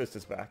speed boost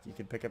is back. You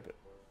can pick up it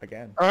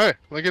again. All right,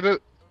 look at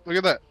it. Look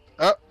at that.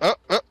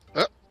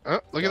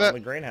 Look at that. The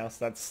greenhouse.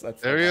 That's There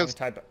the he wrong is.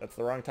 type. That's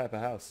the wrong type of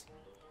house.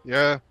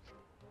 Yeah.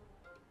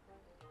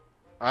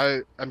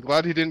 I'm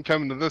glad he didn't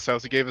come into this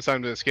house. He gave us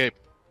time to escape.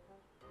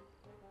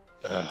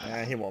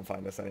 He won't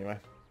find us anyway.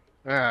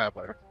 Ah,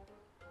 whatever.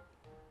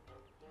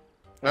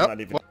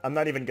 I'm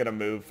not even gonna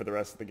move for the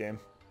rest of the game.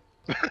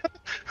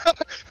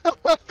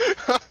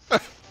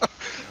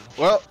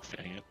 Well,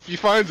 Dang it. if he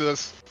finds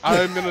us,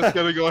 I'm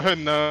gonna go ahead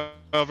and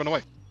run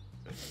away.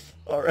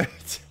 All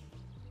right.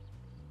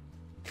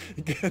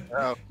 Good.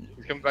 Oh,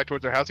 he's coming back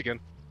towards our house again.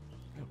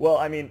 Well,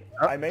 I mean,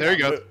 Oh, I may there not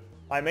he goes.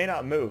 I may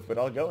not move, but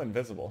I'll go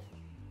invisible.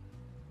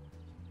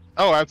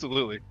 Oh,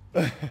 absolutely.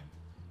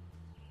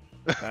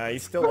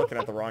 He's still looking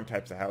at the wrong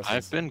types of houses.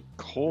 I've been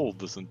cold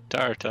this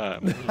entire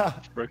time. Where the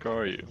frick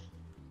are you?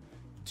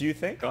 Do you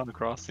think? Gone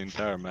across the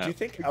entire map. Do you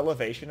think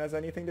elevation has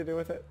anything to do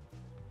with it?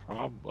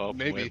 Well,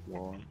 Maybe. wait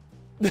for him.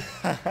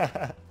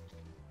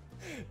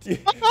 do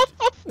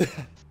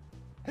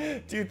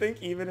you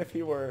think even if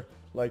he were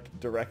like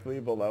directly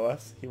below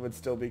us, he would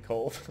still be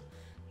cold?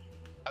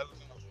 I don't know.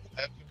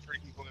 I have no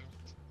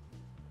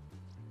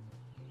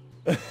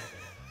freaking clue.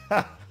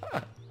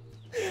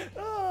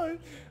 Oh,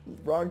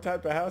 wrong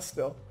type of house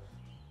still.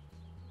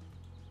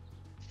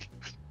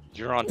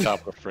 You're on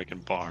top of a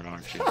freaking barn,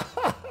 aren't you?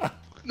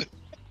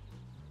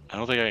 I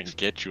don't think I can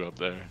get you up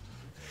there.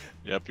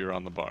 Yep, you're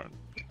on the barn.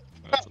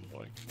 That's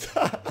annoying.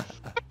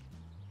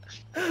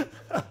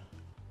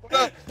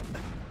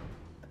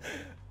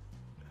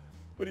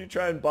 What are you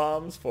trying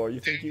bombs for? You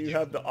think you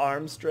have the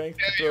arm strength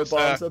to throw you,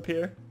 bombs sir. up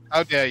here?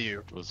 How dare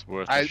you? It was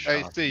worth a I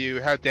shot. see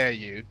you. How dare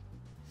you?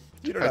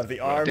 You don't have the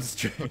arm How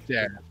strength to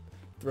dare?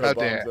 throw How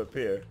bombs dare. up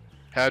here.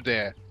 How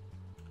dare?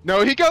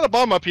 No, he got a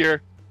bomb up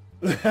here.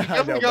 He I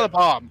definitely know, got a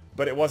bomb.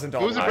 but it wasn't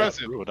all It was the way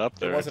impressive. up. Threw it up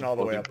there. It wasn't all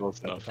the way wasn't up close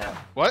at the enough. top.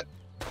 What?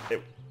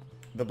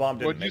 The bomb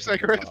didn't What'd you make say, it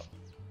to the Chris? top.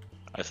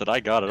 I said I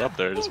got it up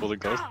there. It just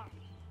wasn't close.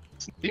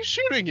 He's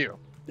shooting you.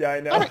 Yeah, I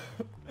know.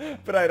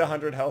 But I had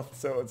 100 health,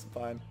 so it's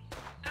fine.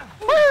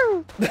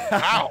 Woo!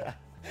 Ow!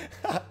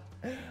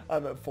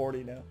 I'm at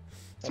 40 now. I'm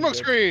Smoke good.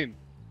 screen.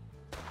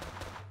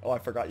 Oh, I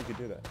forgot you could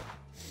do that.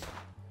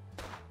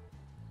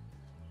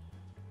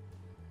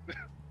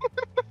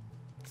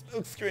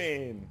 Smoke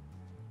screen.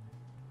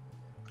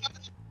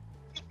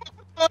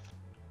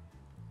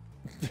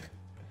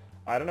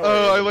 I don't know. where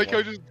Oh, he I is like how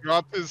anymore. he just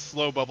dropped his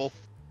slow bubble.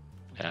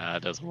 Yeah,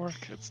 it doesn't work.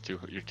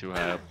 You're too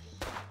high up.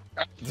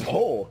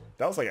 Oh,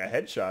 that was like a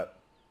headshot.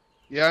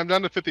 Yeah, I'm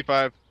down to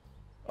 55.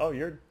 Oh,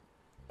 you're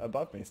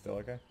above me still,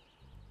 okay.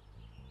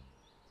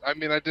 I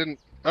mean, I didn't.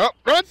 Oh,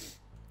 run!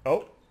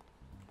 Oh.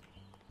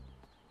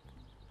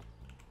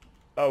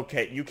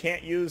 Okay, you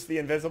can't use the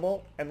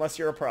invisible unless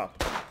you're a prop.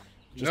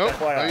 Just Nope,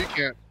 no, FYI. you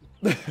can't.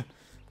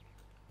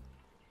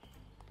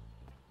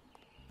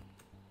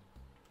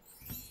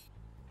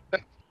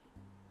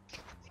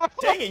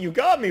 Dang it, you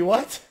got me,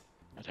 what?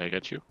 Did I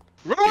get you?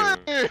 Run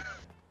away!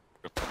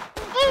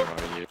 Where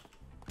are you?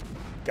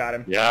 Got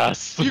him.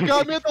 Yes! You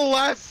got me at the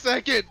last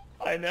second!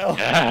 I know.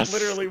 Yes!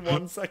 Literally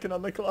 1 second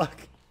on the clock.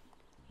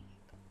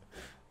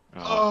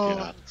 Oh,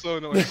 God. So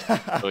annoying.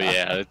 Oh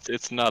yeah,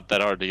 it's not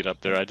that hard to get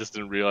up there. I just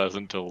didn't realize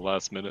until the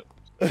last minute.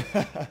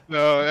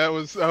 No, that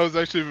was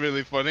actually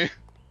really funny.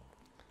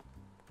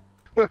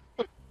 Oh,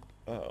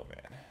 man.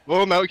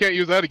 Well, now we can't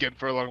use that again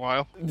for a long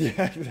while.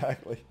 Yeah,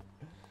 exactly.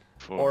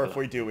 For Or the- if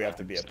we do, we have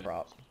to be a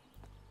prop.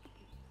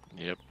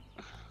 Yep.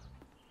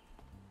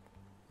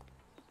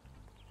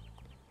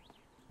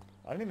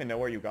 I don't even know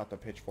where you got the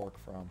pitchfork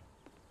from.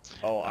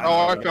 Oh, I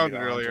gonna be found the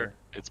it earlier. hunter.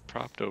 It's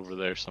propped over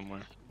there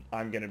somewhere.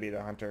 I'm gonna be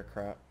the hunter,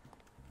 crap.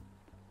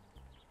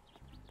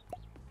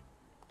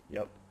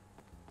 Yep.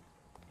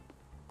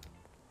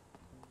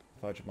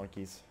 Fudge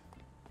monkeys.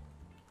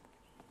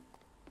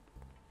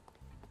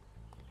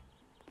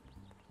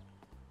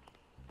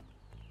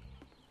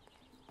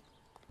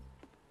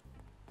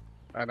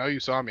 I know you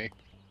saw me.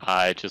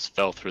 I just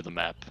fell through the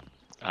map.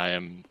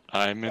 I'm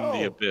in the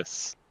Oh.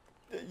 abyss.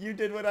 You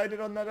did what I did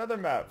on that other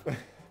map.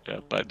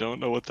 Yep, I don't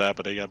know what's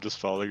happening. I'm just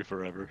falling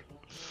forever.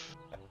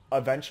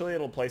 Eventually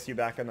it'll place you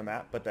back on the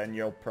map, but then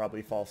you'll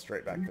probably fall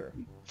straight back through.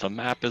 The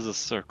map is a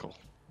circle.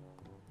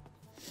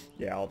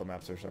 Yeah, all the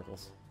maps are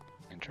circles.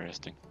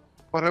 Interesting.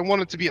 But I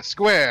want it to be a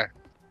square.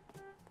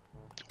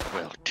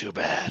 Well, too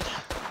bad.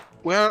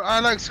 Well, I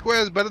like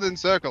squares better than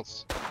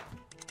circles.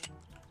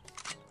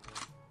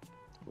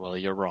 Well,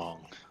 you're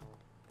wrong.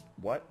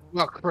 What?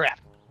 Oh, crap.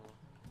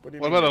 What do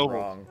you What mean about you're oval?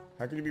 wrong?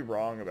 How can you be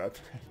wrong about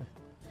that?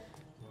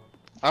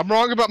 I'm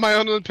wrong about my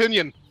own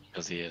opinion.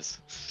 Because he is.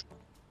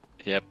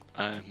 Yep,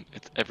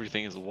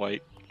 everything is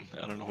white.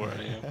 I don't know where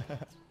I am.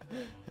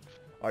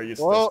 Are you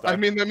still Well, stuck? I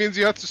mean, that means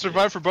you have to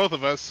survive Yes. for both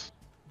of us.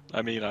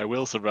 I mean, I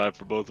will survive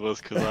for both of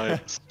us because I'm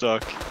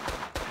stuck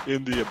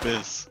in the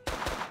abyss.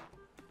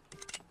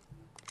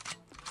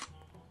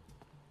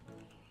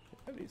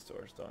 Why these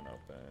doors don't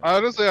open?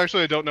 Honestly,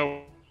 actually, I don't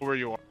know where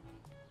you are.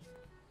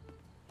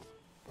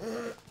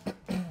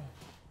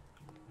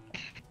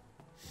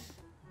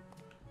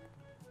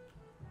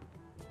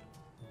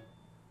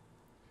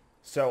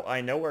 So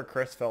I know where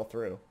Chris fell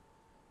through.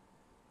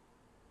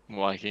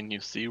 Why can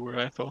you see where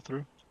I fell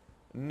through?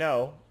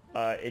 No,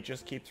 it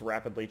just keeps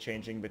rapidly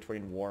changing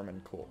between warm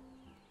and cool.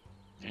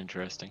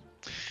 Interesting.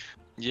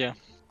 Yeah.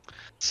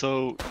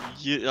 So,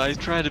 yeah, I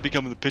tried to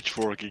become the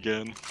pitchfork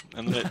again,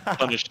 and then it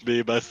punished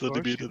me by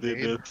sending me course to you the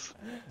did. abyss.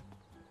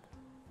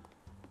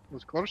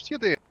 Of course you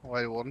did.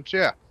 Why wouldn't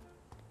you?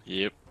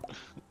 Yep.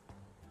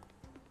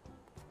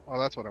 Oh,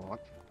 that's what I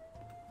want.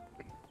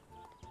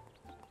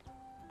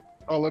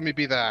 Oh, let me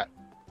be that.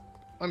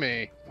 Let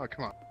me. Oh,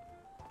 come on.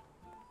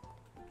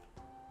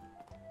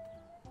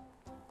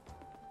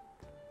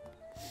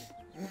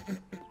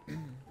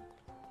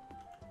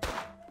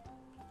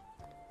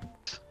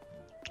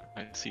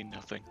 I see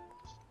nothing.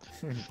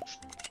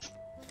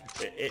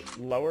 It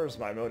lowers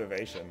my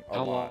motivation a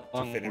How lot to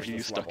long finish were you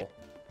this stuck? level.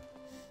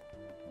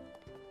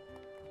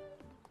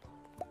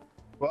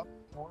 Well,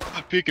 more of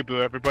the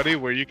Peekaboo, everybody,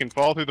 where you can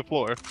fall through the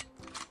floor.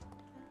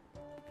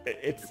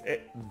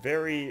 It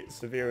very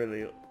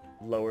severely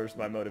lowers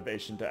my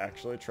motivation to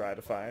actually try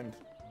to find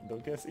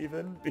Lucas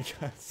even,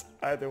 because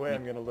either way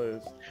I'm gonna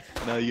lose.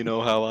 Now you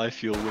know how I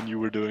feel when you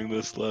were doing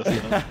this last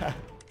time.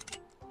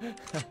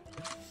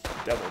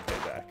 Double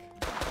payback.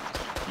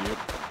 Yep.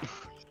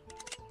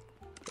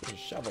 There's a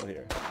shovel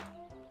here.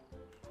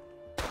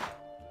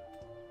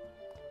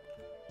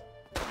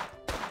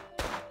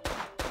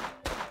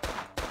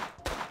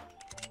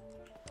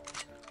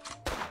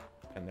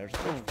 And there's a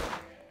pitchfork.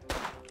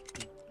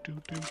 Do,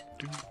 do,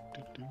 do, do,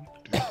 do,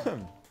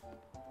 do.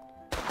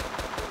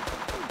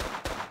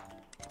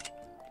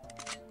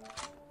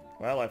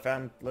 Well, I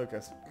found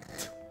Lucas.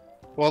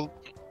 Well,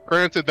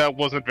 granted, that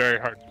wasn't very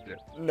hard to do.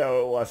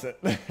 No, it wasn't.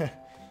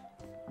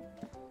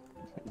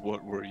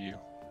 What were you?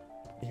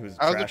 He was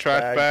I was a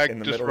trash bag in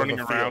the just middle running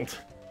of a around.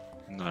 field.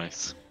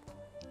 Nice.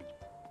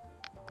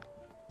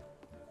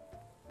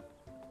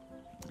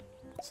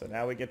 So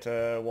now we get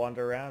to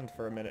wander around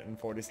for a minute and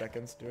 40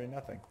 seconds doing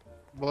nothing.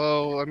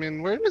 Well, I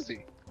mean, where is he?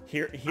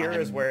 Here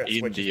is where it in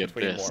switches the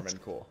between abyss. warm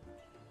and cool.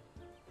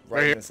 Right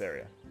Right in here. this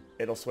area.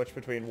 It'll switch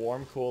between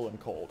warm, cool, and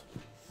cold.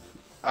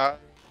 I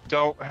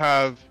don't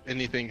have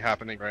anything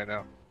happening right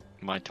now.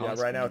 My Yeah,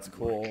 taunts right now didn't it's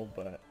work. cool,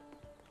 but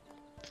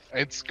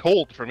It's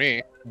cold for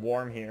me.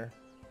 warm here.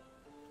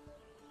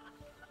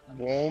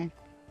 Warm.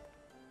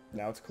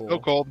 Now it's cool. So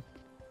cold.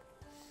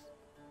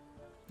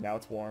 Now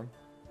it's warm.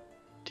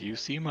 Do you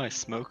see my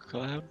smoke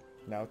cloud?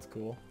 Now it's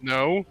cool.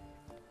 No.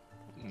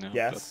 No,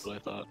 Yes. that's what I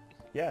thought.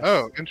 Yes.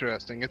 Oh,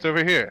 interesting. It's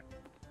over here.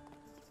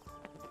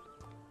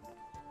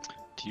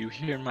 Do you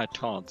hear my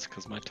taunts?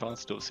 Because my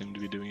taunts don't seem to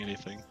be doing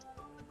anything.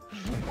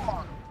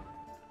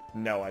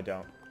 No, I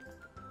don't.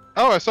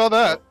 Oh, I saw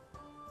that.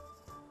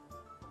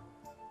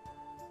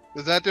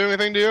 Does that do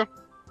anything to you?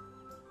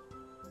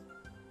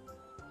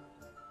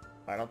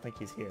 I don't think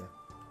he's here.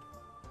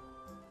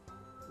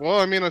 Well,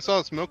 I mean, I saw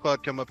a smoke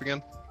cloud come up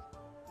again.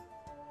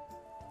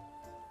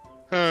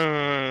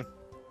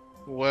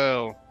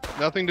 Well,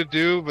 nothing to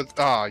do,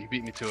 but you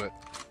beat me to it.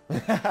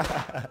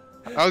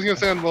 I was gonna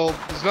say, well,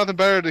 there's nothing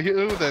better to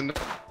do than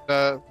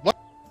what?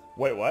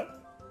 Wait, what?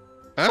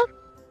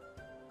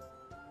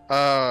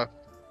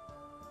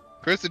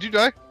 Chris, did you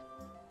die?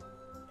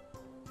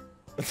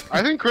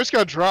 I think Chris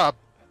got dropped.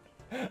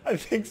 I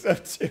think so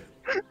too.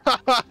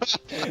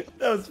 That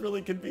was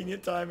really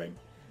convenient timing.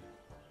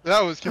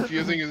 That was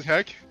confusing as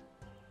heck.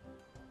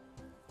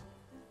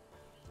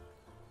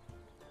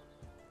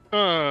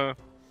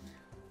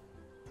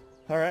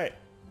 Alright.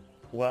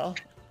 Well,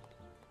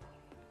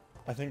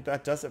 I think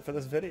that does it for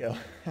this video.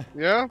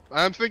 Yeah,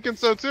 I'm thinking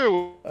so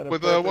too. An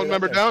With appropriate one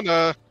member ending.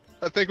 down,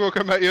 I think we'll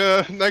come at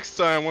you next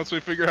time once we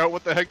figure out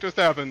what the heck just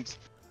happened.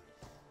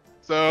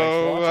 Thanks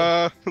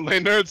for So,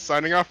 Lane Nerds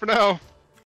signing off for now.